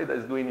portrayed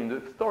as doing in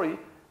the story,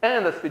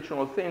 and as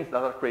fictional things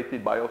that are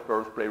created by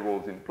authors, play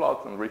roles in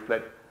plots, and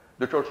reflect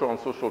the cultural and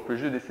social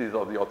prejudices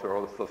of the author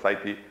or the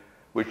society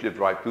which they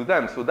drive to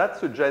them. So that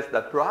suggests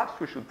that perhaps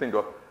we should think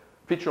of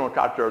fictional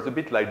characters a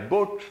bit like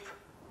books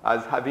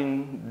as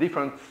having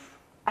different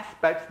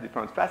aspects,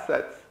 different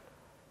facets,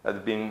 as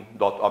being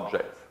dot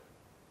objects.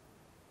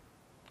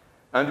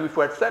 And if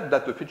we accept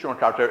that the fictional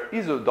character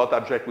is a dot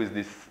object with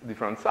this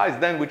different size,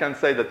 then we can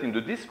say that in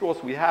the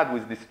discourse we had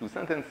with these two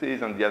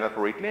sentences and the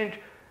anaphoric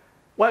link,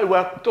 well,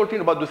 we're talking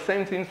about the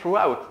same thing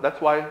throughout.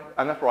 That's why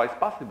anaphora is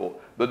possible.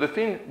 But the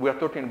thing we're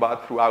talking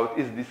about throughout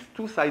is this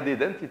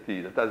two-sided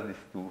entity that has these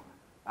two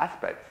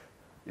aspects.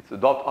 It's a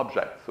dot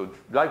object. So it's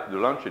like the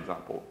lunch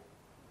example.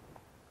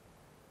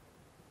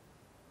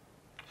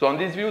 So on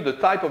this view, the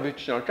type of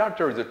fictional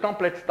character is a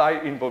complex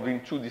type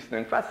involving two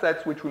distinct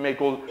facets, which we may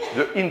call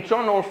the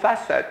internal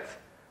facet.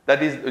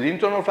 That is, the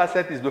internal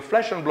facet is the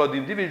flesh and blood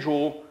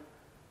individual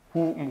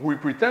who we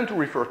pretend to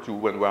refer to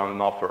when we're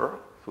an author.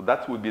 So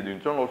that would be the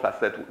internal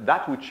facet,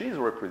 that which is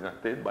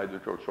represented by the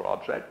cultural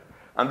object.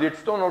 And the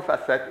external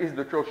facet is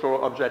the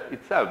cultural object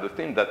itself, the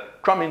thing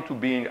that comes into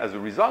being as a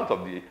result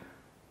of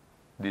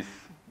this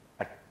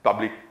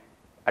public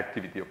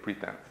activity of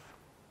pretense.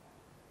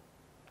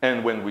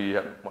 And when we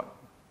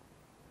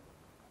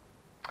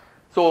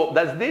so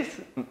does this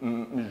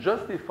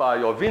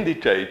justify or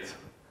vindicate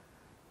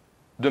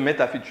the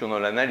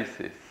metafictional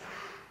analysis?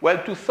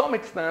 Well, to some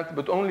extent,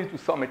 but only to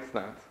some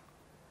extent.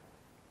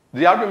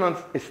 The argument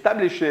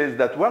establishes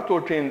that we're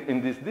talking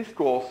in this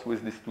discourse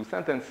with these two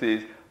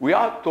sentences, we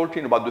are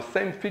talking about the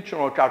same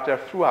fictional character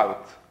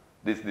throughout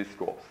this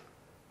discourse.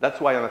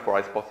 That's why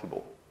anaphora is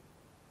possible.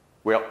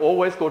 We are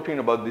always talking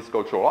about this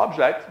cultural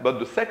object, but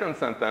the second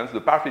sentence,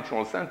 the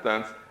parafictional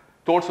sentence,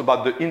 talks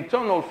about the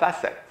internal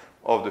facet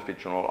of the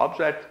fictional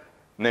object,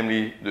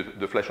 namely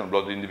the flesh and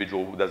blood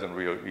individual who doesn't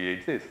really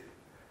exist.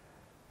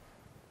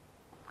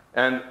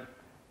 And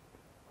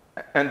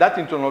that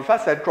internal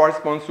facet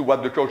corresponds to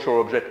what the cultural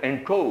object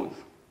encodes.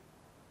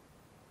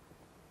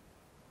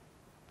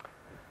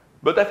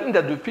 But I think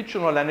that the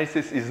fictional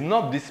analysis is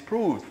not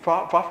disproved,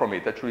 far from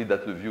it. Actually,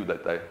 that's the view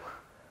that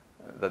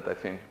I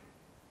think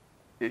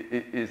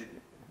is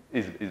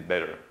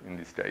better in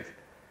this case.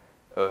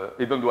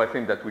 Even though I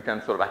think that we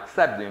can sort of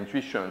accept the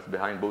intuitions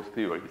behind both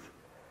theories.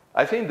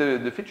 I think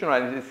the fictional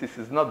analysis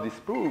is not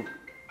disproved.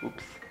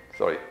 Oops,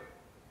 sorry.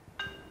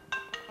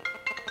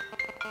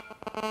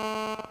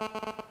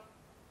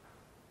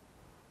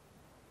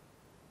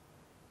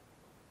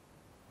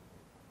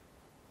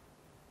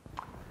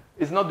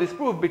 It's not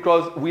disproved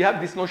because we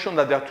have this notion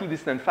that there are two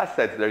distinct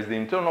facets. There is the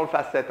internal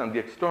facet and the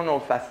external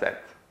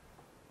facet.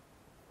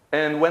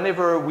 And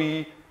whenever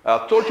we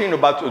are talking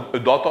about a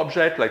dot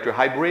object, like a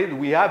hybrid,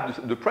 we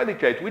have the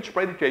predicate. Which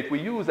predicate we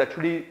use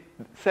actually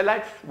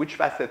selects which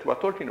facet we're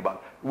talking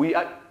about.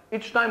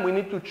 Each time we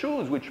need to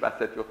choose which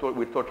facet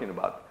we're talking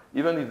about.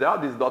 Even if there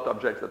are these dot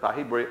objects that are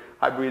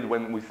hybrid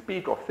when we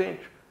speak or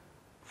think,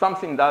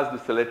 something does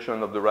the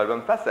selection of the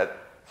relevant facet.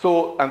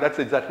 So, and that's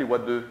exactly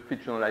what the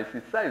fictional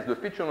analysis says. The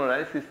fictional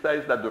analysis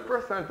says that the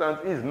first sentence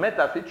is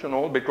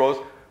meta-fictional because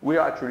we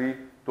are actually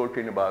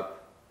talking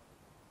about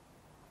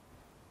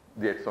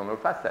the external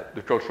facet,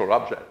 the cultural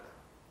object.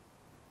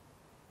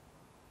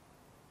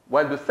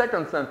 While the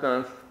second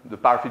sentence, the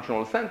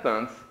parafictional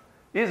sentence,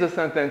 is a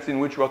sentence in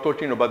which we are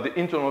talking about the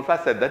internal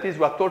facet. That is,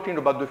 we are talking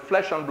about the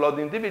flesh and blood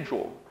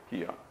individual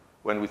here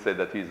when we say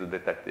that he is a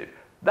detective.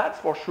 That's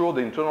for sure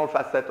the internal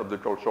facet of the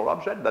cultural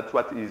object. That's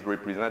what is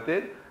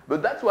represented.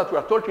 But that's what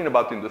we're talking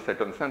about in the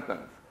second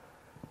sentence.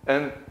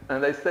 And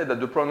I said that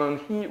the pronoun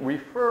he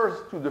refers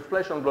to the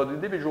flesh and blood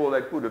individual.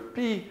 I put a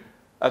P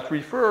at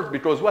refers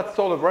because what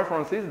sort of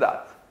reference is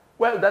that?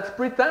 Well, that's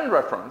pretend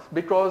reference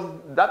because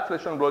that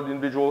flesh and blood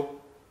individual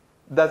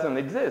doesn't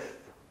exist.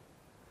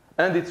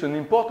 And it's an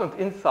important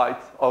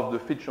insight of the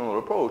fictional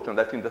approach, and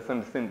I think that's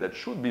something that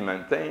should be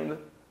maintained,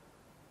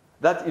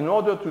 that in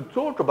order to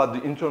talk about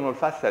the internal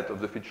facet of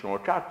the fictional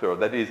character,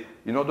 that is,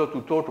 in order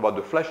to talk about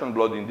the flesh and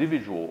blood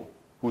individual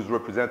who's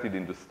represented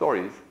in the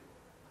stories,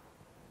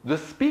 the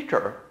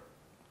speaker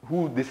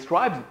who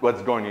describes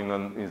what's going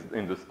on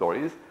in the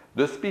stories,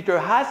 the speaker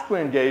has to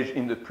engage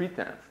in the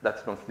pretense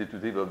that's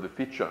constitutive of the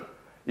fiction.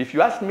 If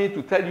you ask me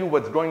to tell you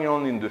what's going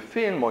on in the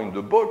film or in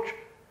the book,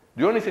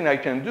 the only thing I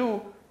can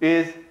do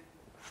is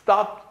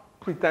start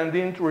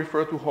pretending to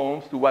refer to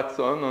Holmes, to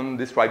Watson, and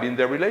describing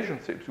their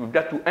relationships. We've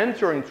got to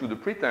enter into the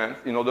pretense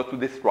in order to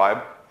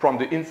describe from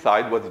the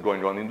inside what's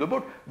going on in the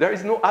book. There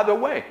is no other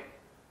way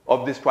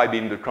of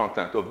describing the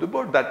content of the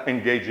book than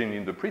engaging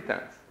in the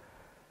pretense.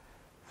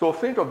 So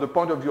think of the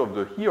point of view of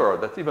the hearer.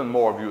 That's even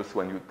more obvious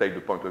when you take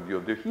the point of view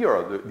of the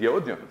hearer, the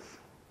audience.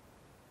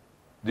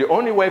 The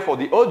only way for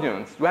the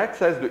audience to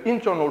access the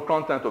internal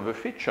content of a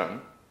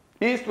fiction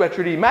is to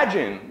actually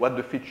imagine what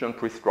the fiction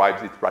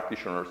prescribes its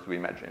practitioners to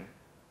imagine.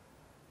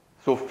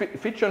 So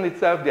fiction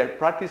itself, the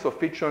practice of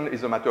fiction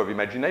is a matter of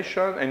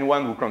imagination.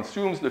 Anyone who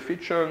consumes the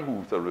fiction,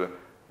 who sort of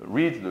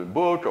reads the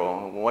book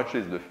or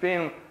watches the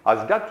film,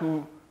 has got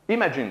to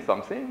imagine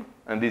something,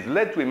 and is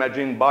led to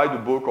imagine by the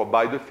book or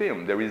by the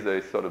film. There is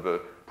a sort of a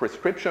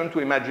prescription to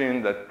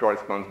imagine that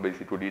corresponds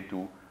basically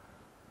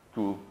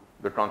to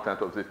the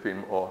content of the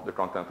film or the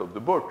content of the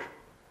book.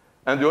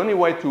 And the only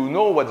way to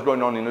know what's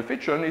going on in a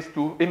fiction is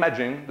to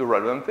imagine the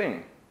relevant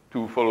thing,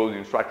 to follow the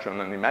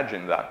instruction and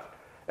imagine that.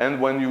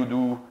 And when you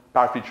do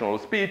parafictional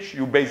speech,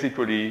 you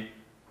basically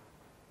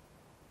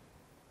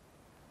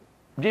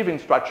give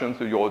instructions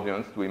to your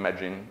audience to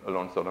imagine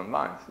along certain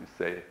lines. You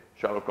say,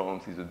 Sherlock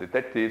Holmes is a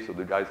detective, so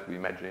the guys to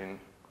imagine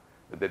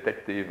a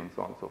detective, and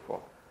so on and so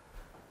forth.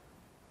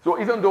 So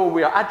even though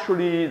we are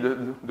actually,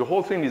 the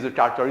whole thing is a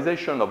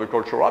characterization of a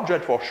cultural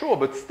object for sure,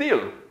 but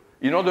still,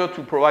 in order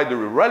to provide the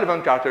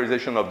relevant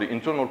characterization of the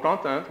internal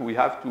content, we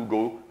have to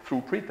go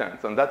through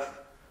pretense, and that's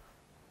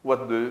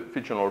what the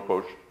fictional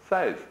approach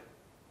says.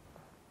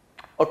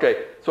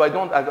 Okay, so I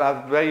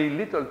have very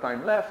little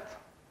time left,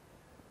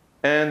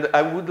 and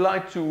I would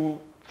like to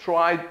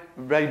try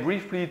very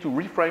briefly to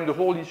reframe the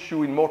whole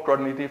issue in more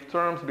cognitive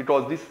terms,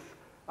 because this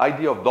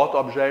idea of dot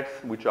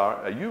objects, which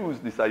are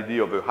used, this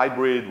idea of a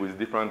hybrid with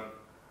different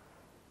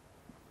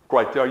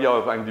criteria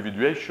of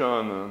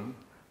individuation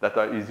that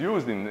is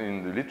used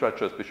in the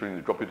literature, especially in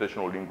the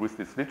computational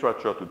linguistics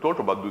literature, to talk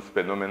about this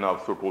phenomena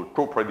of so-called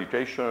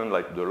co-predication,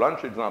 like the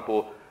lunch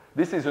example.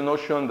 This is a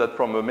notion that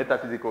from a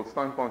metaphysical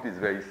standpoint is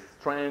very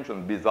strange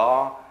and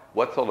bizarre.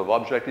 What sort of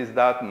object is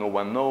that? No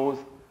one knows.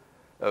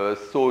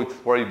 So it's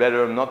probably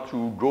better not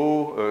to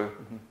go,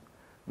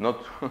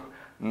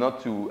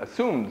 not to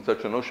assume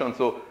such a notion.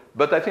 So,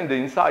 but I think the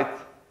insight,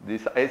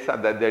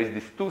 that there is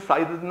this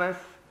two-sidedness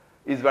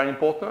is very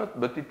important,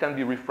 but it can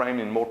be reframed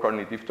in more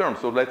cognitive terms.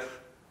 So let's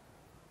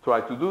try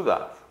to do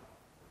that.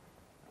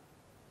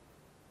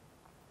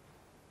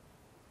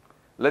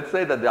 Let's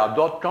say that there are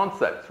dot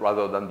concepts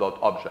rather than dot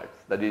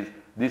objects. That is,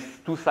 this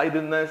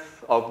two-sidedness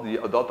of the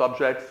dot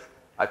objects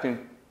I think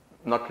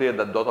not clear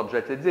that dot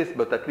objects exist,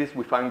 but at least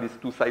we find this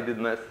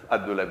two-sidedness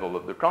at the level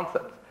of the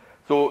concepts.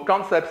 So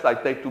concepts I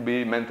take to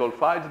be mental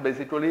files,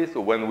 basically.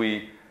 So when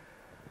we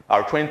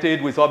are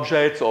acquainted with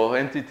objects or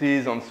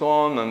entities and so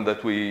on, and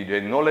that we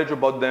gain knowledge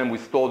about them, we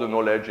store the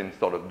knowledge in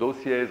sort of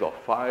dossiers or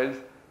files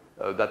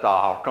that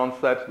are our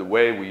concepts, the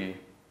way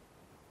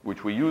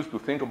which we use to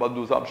think about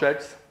those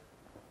objects.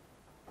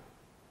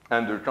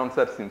 And the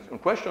concepts in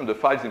question, the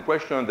files in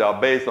question, they are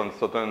based on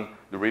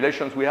the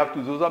relations we have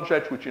to those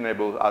objects, which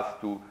enable us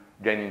to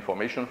gain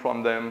information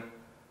from them.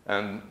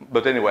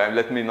 But anyway,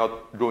 let me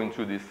not go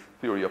into this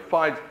theory of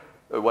files.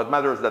 What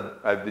matters is that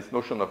I have this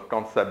notion of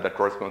concept that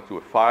corresponds to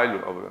a file,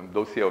 of a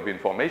dossier of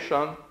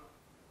information.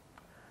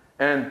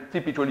 And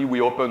typically, we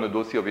open a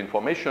dossier of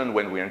information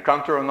when we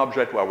encounter an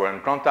object, where we're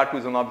in contact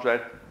with an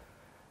object,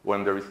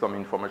 when there is some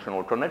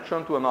informational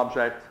connection to an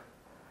object.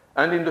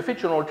 And in the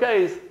fictional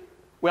case,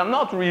 we are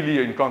not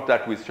really in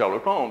contact with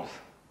Sherlock Holmes,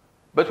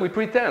 but we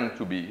pretend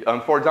to be.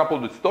 And for example,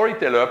 the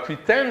storyteller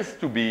pretends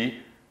to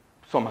be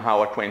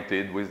somehow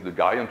acquainted with the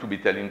guy and to be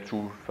telling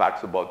true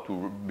facts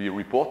to be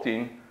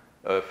reporting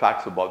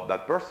facts about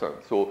that person.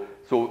 So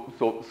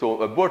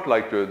a book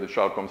like the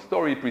Sherlock Holmes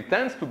story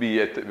pretends to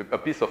be a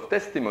piece of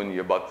testimony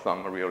about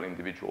some real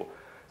individual.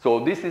 So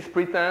this is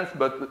pretense,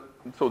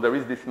 so there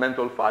is this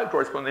mental file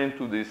corresponding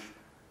to this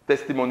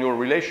testimonial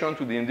relation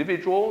to the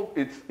individual.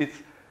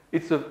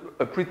 It's a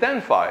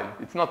pretend file.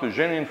 It's not a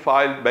genuine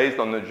file based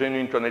on a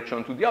genuine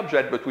connection to the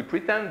object, but we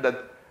pretend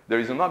that there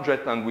is an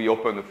object and we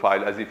open the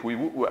file as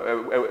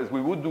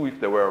we would do if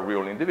there were a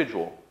real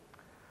individual.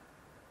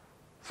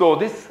 So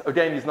this,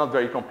 again, is not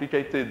very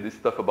complicated. This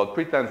stuff about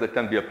pretense that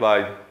can be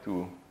applied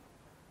to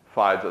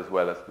files as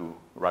well as to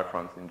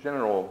reference in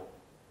general.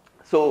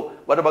 So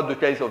what about the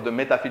case of the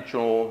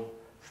metafictional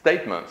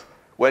statements?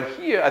 Well,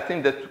 here I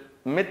think that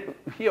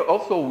here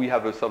also we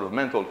have a sort of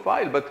mental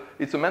file, but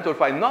it's a mental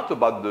file not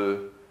about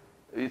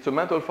it's a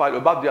mental file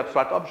about the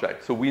abstract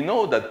object. So we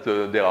know that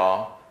there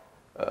are,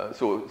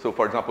 so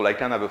for example, I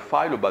can have a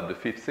file about the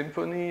Fifth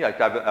Symphony. I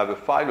can have a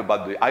file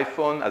about the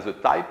iPhone as a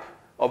type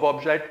of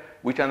object.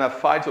 We can have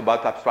files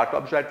about abstract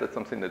objects. That's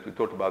something that we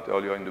talked about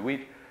earlier in the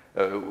week.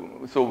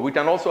 So we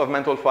can also have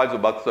mental files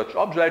about such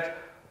objects.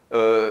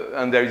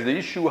 And there is the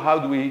issue,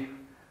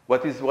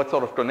 what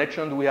sort of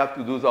connection do we have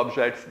to those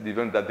objects,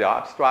 given that they are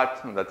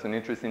abstract? And that's an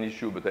interesting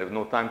issue, but I have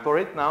no time for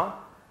it now.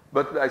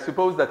 But I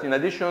suppose that in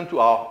addition to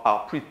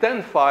our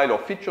pretend file or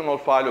fictional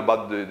file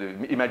about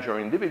the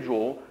imaginary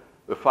individual,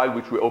 a file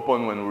which we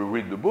open when we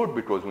read the book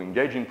because we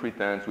engage in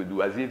pretense, we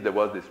do as if there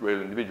was this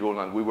real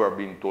individual and we were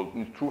being told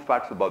true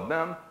facts about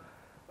them.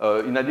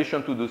 In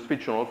addition to those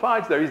fictional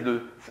files, there is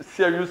the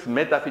serious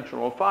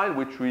metafictional file,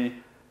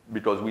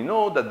 because we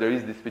know that there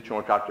is this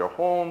fictional character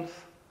Holmes,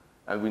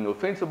 and we know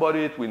things about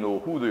it, we know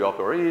who the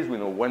author is, we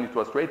know when it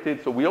was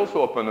created, so we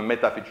also open a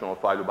metafictional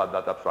file about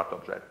that abstract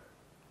object.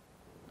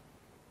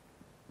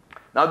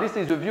 Now this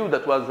is a view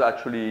that was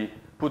actually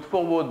put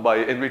forward by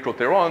Enrico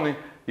Terroni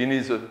in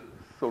his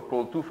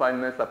so-called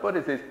two-fileness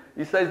hypothesis.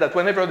 He says that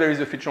whenever there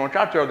is a fictional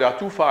character, there are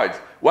two files.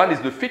 One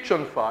is the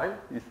fiction file,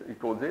 he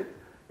calls it,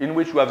 in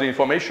which we have the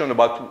information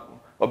about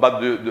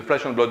the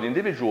flesh and blood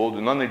individual,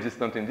 the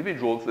non-existent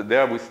individuals.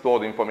 There we store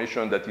the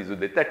information that he's a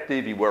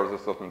detective, he wears a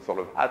certain sort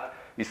of hat,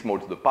 he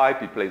smokes the pipe,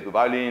 he plays the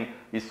violin,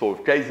 he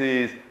solves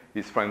cases,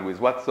 he's friends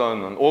with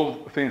Watson, and all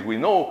the things we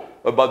know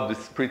about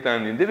this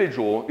pretend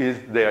individual is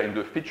there in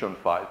the fiction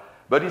file.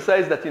 But he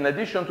says that in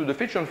addition to the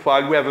fiction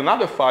file, we have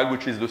another file,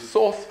 which is the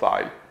source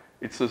file.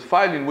 It's a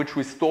file in which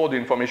we store the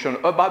information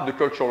about the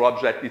cultural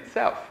object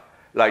itself,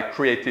 like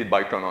created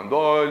by Conan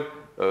Doyle,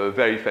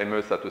 very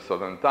famous at a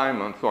certain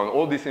time, and so on.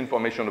 All this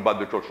information about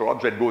the cultural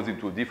object goes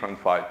into a different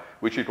file,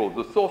 which he calls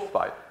the source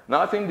file. Now,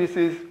 I think this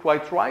is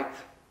quite right.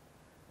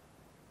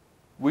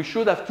 We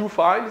should have two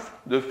files,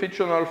 the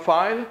fictional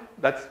file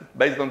that's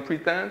based on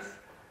pretense,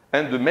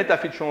 and the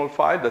metafictional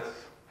file, that's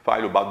a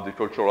file about the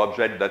cultural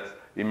object that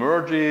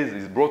emerges,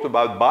 is brought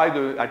about by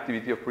the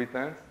activity of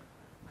pretense,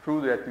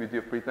 through the activity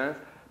of pretense.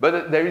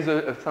 But there is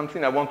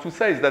something I want to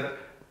say, is that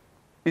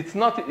it's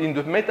not in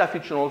the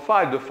metafictional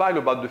file, the file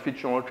about the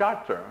fictional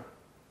character,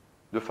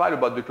 the file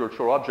about the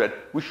cultural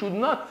object. We should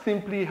not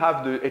simply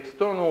have the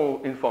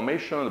external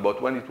information about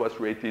when it was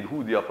created,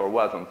 who the author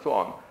was, and so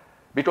on.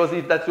 Because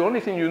if that's the only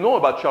thing you know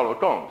about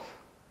Sherlock Holmes,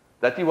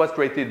 that he was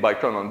created by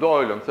Conan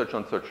Doyle on such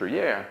and such a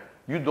year,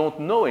 you don't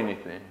know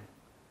anything.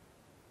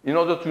 In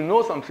order to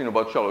know something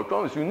about Sherlock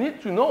Holmes, you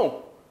need to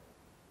know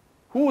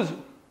who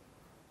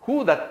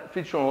that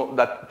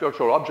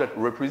cultural object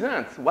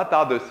represents. What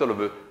are the sort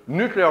of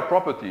nuclear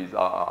properties,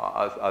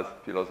 as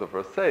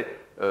philosophers say,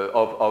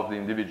 of the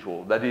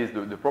individual? That is,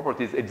 the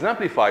properties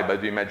exemplified by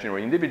the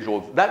imaginary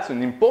individuals. That's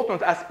an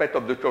important aspect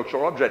of the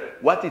cultural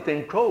object, what it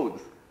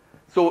encodes.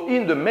 So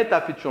in the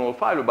metafictional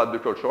file about the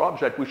cultural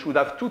object, we should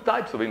have two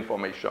types of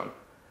information.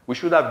 We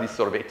should have this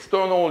sort of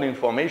external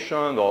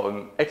information or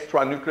an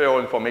extra-nuclear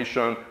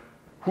information,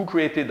 who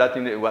created that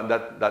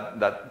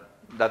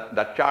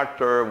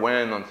character,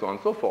 when, and so on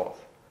and so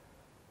forth.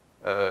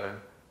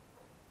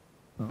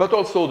 but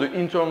also the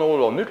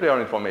internal or nuclear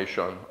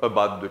information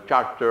about the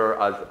character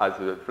as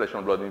a flesh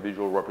and blood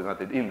individual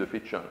represented in the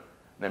fiction.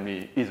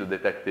 Namely, is a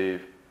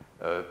detective,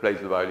 plays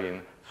the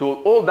violin.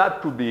 So all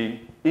that could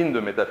be in the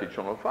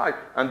metafictional file,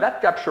 and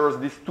that captures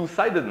this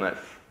two-sidedness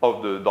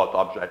of the dot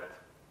object.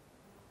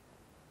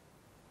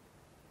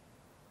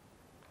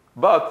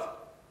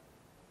 But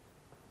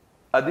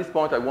at this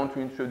point, I want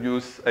to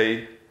introduce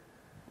a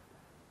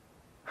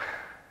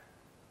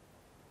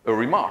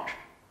remark.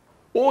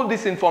 All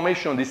this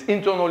information, this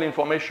internal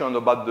information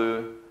about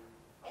the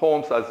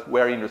Holmes as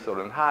wearing a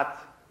certain hat,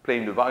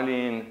 playing the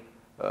violin,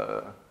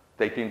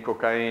 taking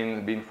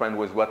cocaine, being friends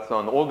with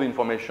Watson, all the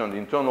information, the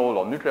internal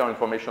or nuclear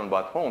information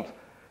about Holmes,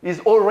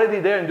 is already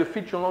there in the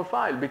fictional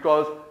file,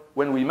 because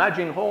when we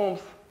imagine Holmes,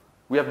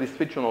 we have this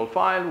fictional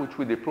file which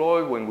we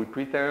deploy when we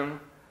pretend,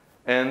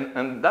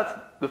 and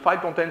the file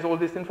contains all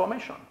this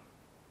information.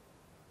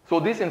 So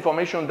this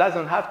information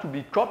doesn't have to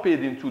be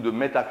copied into the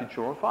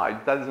metafictional file.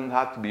 It doesn't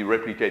have to be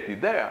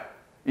replicated there.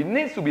 It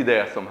needs to be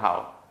there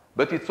somehow,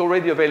 but it's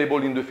already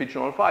available in the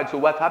fictional file. So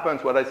what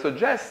happens, what I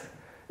suggest,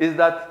 is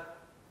that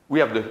we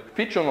have the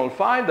fictional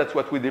file. That's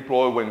what we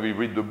deploy when we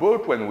read the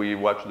book, when we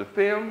watch the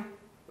film.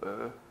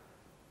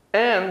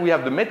 And we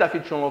have the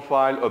metafictional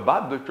file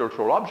about the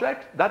cultural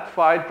object. That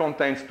file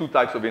contains two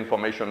types of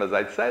information, as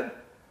I said.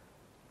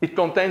 It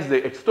contains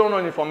the external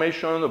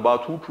information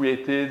about who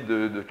created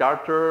the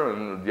character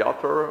and the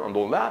author and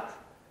all that.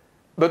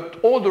 But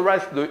all the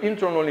rest, the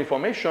internal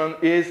information,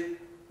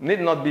 need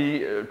not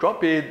be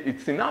copied.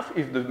 It's enough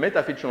if the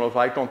metafictional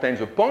file contains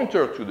a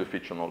pointer to the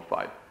fictional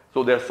file.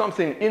 So there's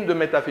something in the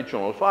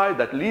metafictional file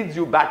that leads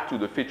you back to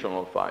the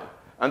fictional file.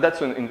 And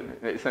that's an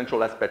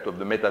essential aspect of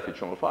the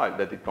metafictional file,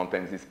 that it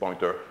contains this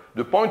pointer.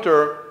 The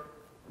pointer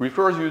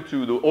refers you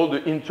to all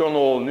the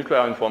internal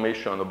nuclear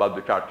information about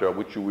the character,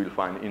 which you will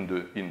find in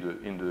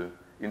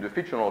the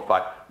fictional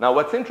file. Now,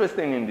 what's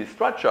interesting in this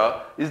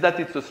structure is that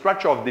it's a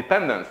structure of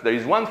dependence. There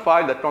is one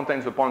file that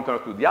contains a pointer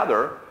to the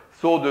other,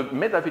 so the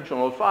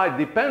metafictional file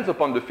depends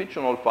upon the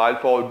fictional file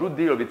for a good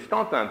deal of its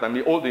content, I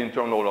mean all the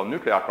internal or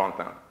nuclear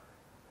content.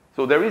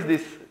 So there is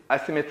this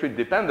asymmetric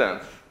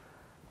dependence.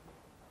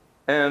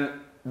 And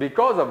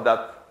because of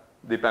that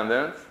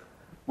dependence,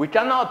 we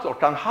cannot or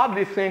can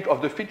hardly think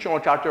of the fictional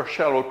character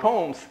Sherlock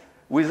Holmes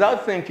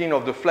without thinking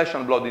of the flesh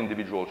and blood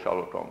individual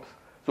Sherlock Holmes.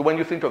 So when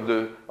you think of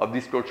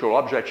this cultural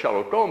object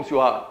Sherlock Holmes, you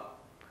are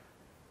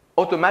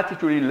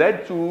automatically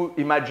led to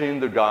imagine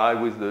the guy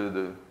with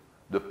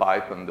the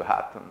pipe and the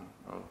hat.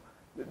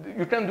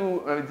 You can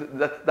do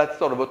that's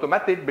sort of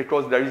automatic,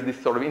 because there is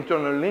this sort of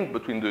internal link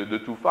between the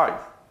two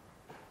files.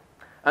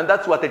 And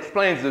that's what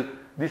explains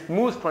this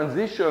smooth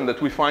transition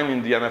that we find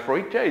in the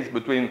anaphoric case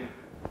between,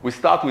 we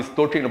start with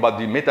talking about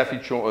the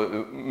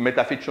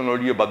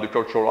metafictionally about the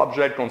cultural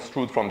object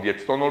construed from the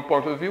external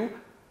point of view,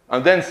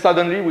 and then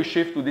suddenly we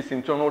shift to this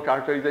internal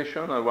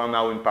characterization, and we're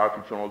now in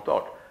parafictional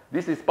talk.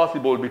 This is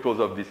possible because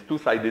of this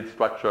two-sided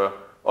structure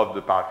of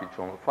the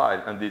parafictional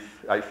file and this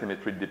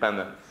asymmetric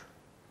dependence.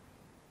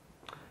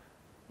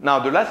 Now,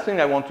 the last thing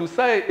I want to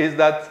say is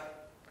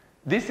that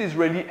this is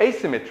really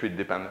asymmetric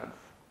dependence.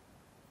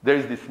 There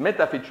is this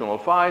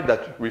metafictional file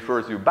that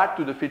refers you back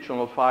to the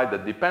fictional file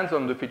that depends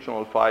on the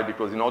fictional file,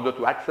 because in order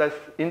to access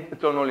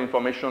internal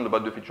information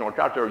about the fictional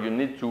character, you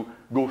need to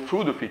go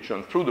through the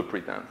fiction, through the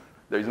pretense.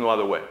 There is no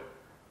other way.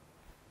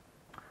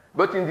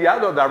 But in the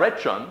other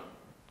direction,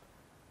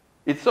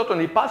 it's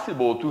certainly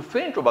possible to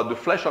think about the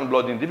flesh and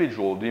blood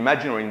individual, the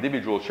imaginary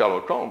individual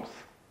Sherlock Holmes,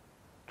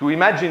 to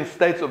imagine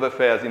states of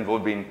affairs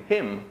involving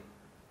him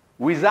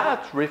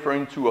without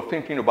referring to or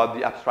thinking about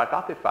the abstract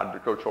artifact, the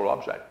cultural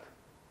object.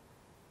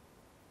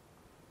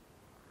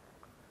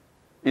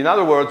 In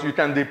other words, you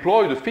can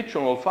deploy the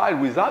fictional file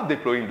without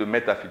deploying the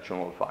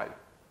metafictional file.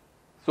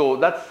 So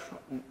that's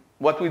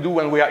what we do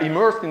when we are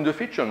immersed in the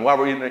fiction. While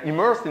we're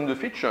immersed in the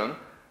fiction,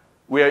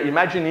 we are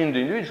imagining the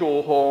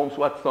individual Holmes,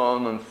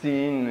 Watson, and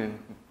seeing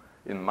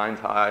in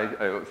mind's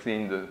eye,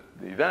 seeing the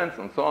events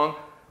and so on.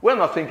 We're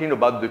not thinking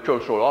about the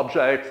cultural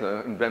objects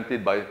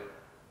invented by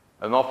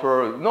an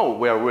author. No,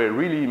 we're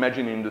really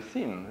imagining the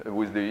scene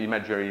with the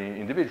imaginary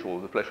individual,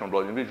 the flesh and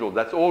blood individual.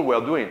 That's all we're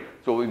doing.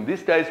 So in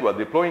this case, we're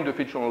deploying the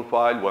fictional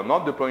file. We're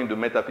not deploying the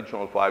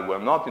metafictional file. We're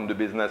not in the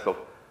business of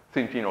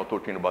thinking or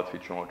talking about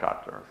fictional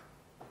characters.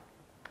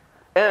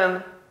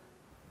 And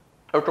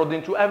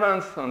according to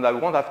Evans, and I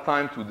won't have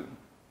time to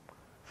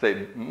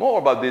say more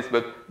about this,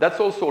 but that's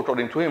also,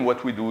 according to him,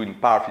 what we do in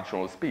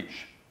parafictional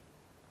speech.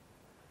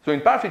 So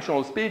in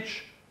parafictional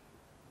speech,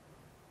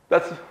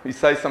 he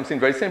says something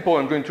very simple.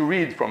 I'm going to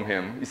read from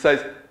him. He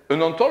says,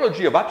 an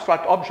ontology of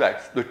abstract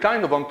objects, the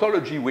kind of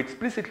ontology we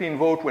explicitly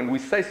invoke when we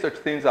say such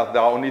things as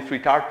there are only 3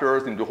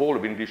 characters in the whole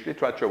of English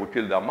literature who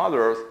killed their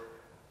mothers,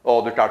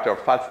 or the character of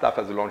Falstaff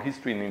has a long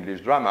history in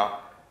English drama,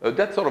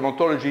 that sort of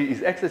ontology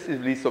is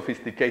excessively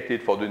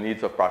sophisticated for the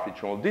needs of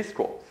parafictional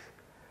discourse.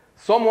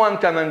 Someone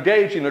can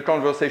engage in a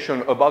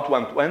conversation about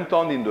what went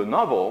on in the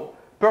novel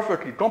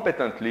perfectly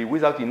competently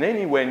without in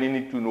any way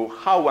needing to know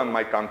how one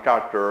might count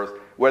characters,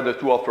 whether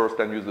 2 authors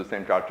can use the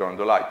same character and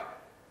the like.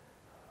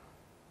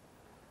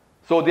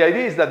 So the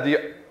idea is that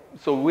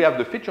so we have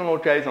the fictional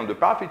case and the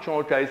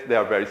parafictional case. They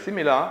are very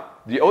similar.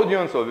 The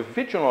audience of a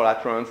fictional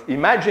utterance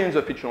imagines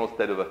a fictional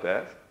state of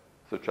affairs,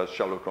 such as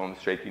Sherlock Holmes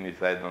shaking his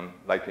head and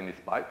lighting his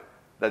pipe.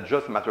 That's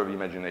just a matter of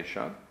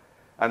imagination.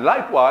 And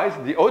likewise,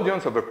 the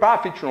audience of a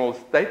parafictional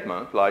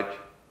statement, like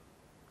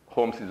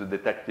Holmes is a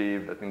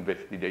detective that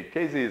investigates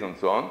cases and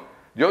so on,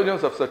 the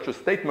audience of such a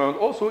statement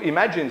also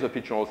imagines a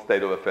fictional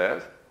state of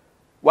affairs,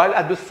 while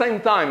at the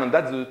same time, and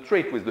that's the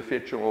trick with the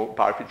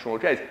parafictional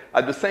case,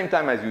 at the same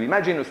time as you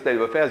imagine a state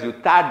of affairs, you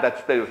tag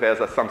that state of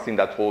affairs as something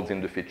that holds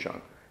in the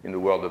fiction, in the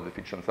world of the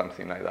fiction,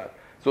 something like that.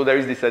 So there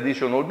is this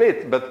additional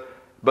bit, but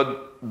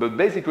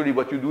basically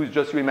what you do is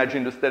just you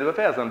imagine the state of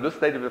affairs, and the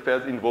state of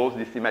affairs involves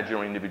this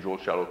imaginary individual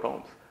Sherlock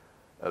Holmes,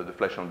 the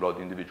flesh and blood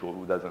individual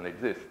who doesn't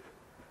exist.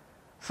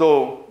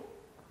 So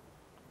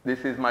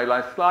this is my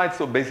last slide.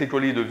 So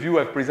basically the view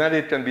I've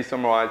presented can be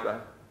summarized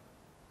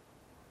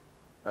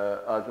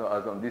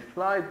as on this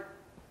slide.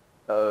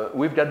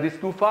 We've got these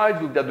two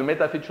files. We've got the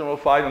metafictional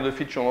file and the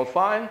fictional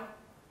file.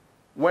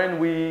 When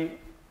we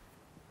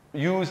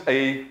use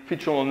a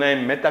fictional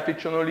name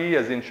metafictionally,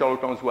 as in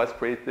Sherlock Holmes was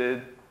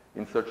created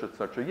in such and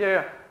such a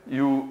year,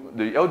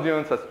 the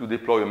audience has to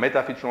deploy a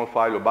metafictional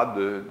file about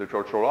the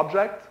cultural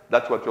object.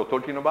 That's what you're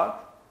talking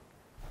about.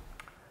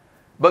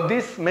 But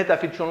this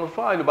metafictional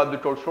file about the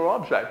cultural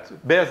object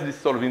bears this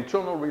sort of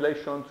internal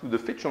relation to the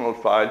fictional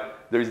file.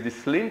 There is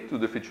this link to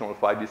the fictional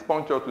file, this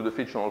pointer to the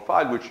fictional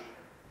file, which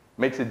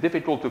makes it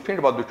difficult to think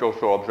about the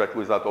cultural object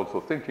without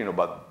also thinking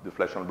about the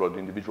flesh and blood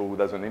individual who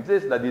doesn't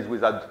exist. That is,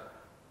 without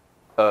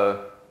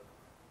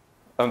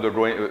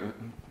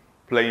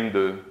playing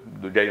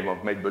the game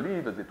of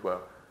make-believe, as it were.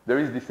 There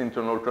is this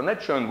internal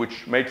connection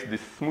which makes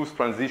this smooth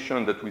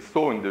transition that we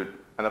saw in the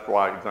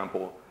anaphora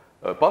example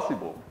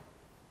possible.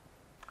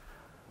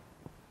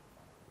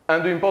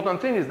 And the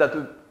important thing is that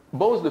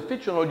both the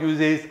fictional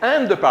uses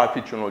and the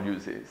parafictional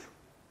uses,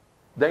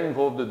 they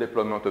involve the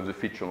deployment of the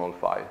fictional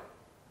file.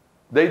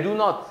 They do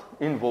not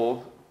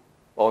involve,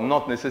 or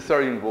not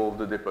necessarily involve,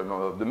 the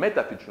deployment of the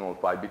metafictional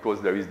file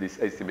because there is this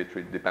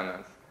asymmetric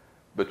dependence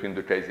between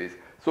the cases.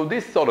 So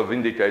this sort of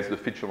indicates the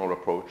fictional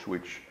approach,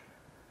 which,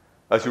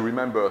 as you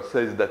remember,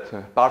 says that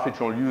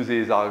parafictional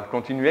uses are a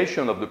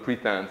continuation of the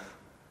pretense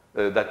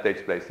that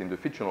takes place in the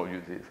fictional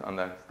uses.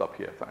 And I'll stop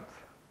here. Thanks.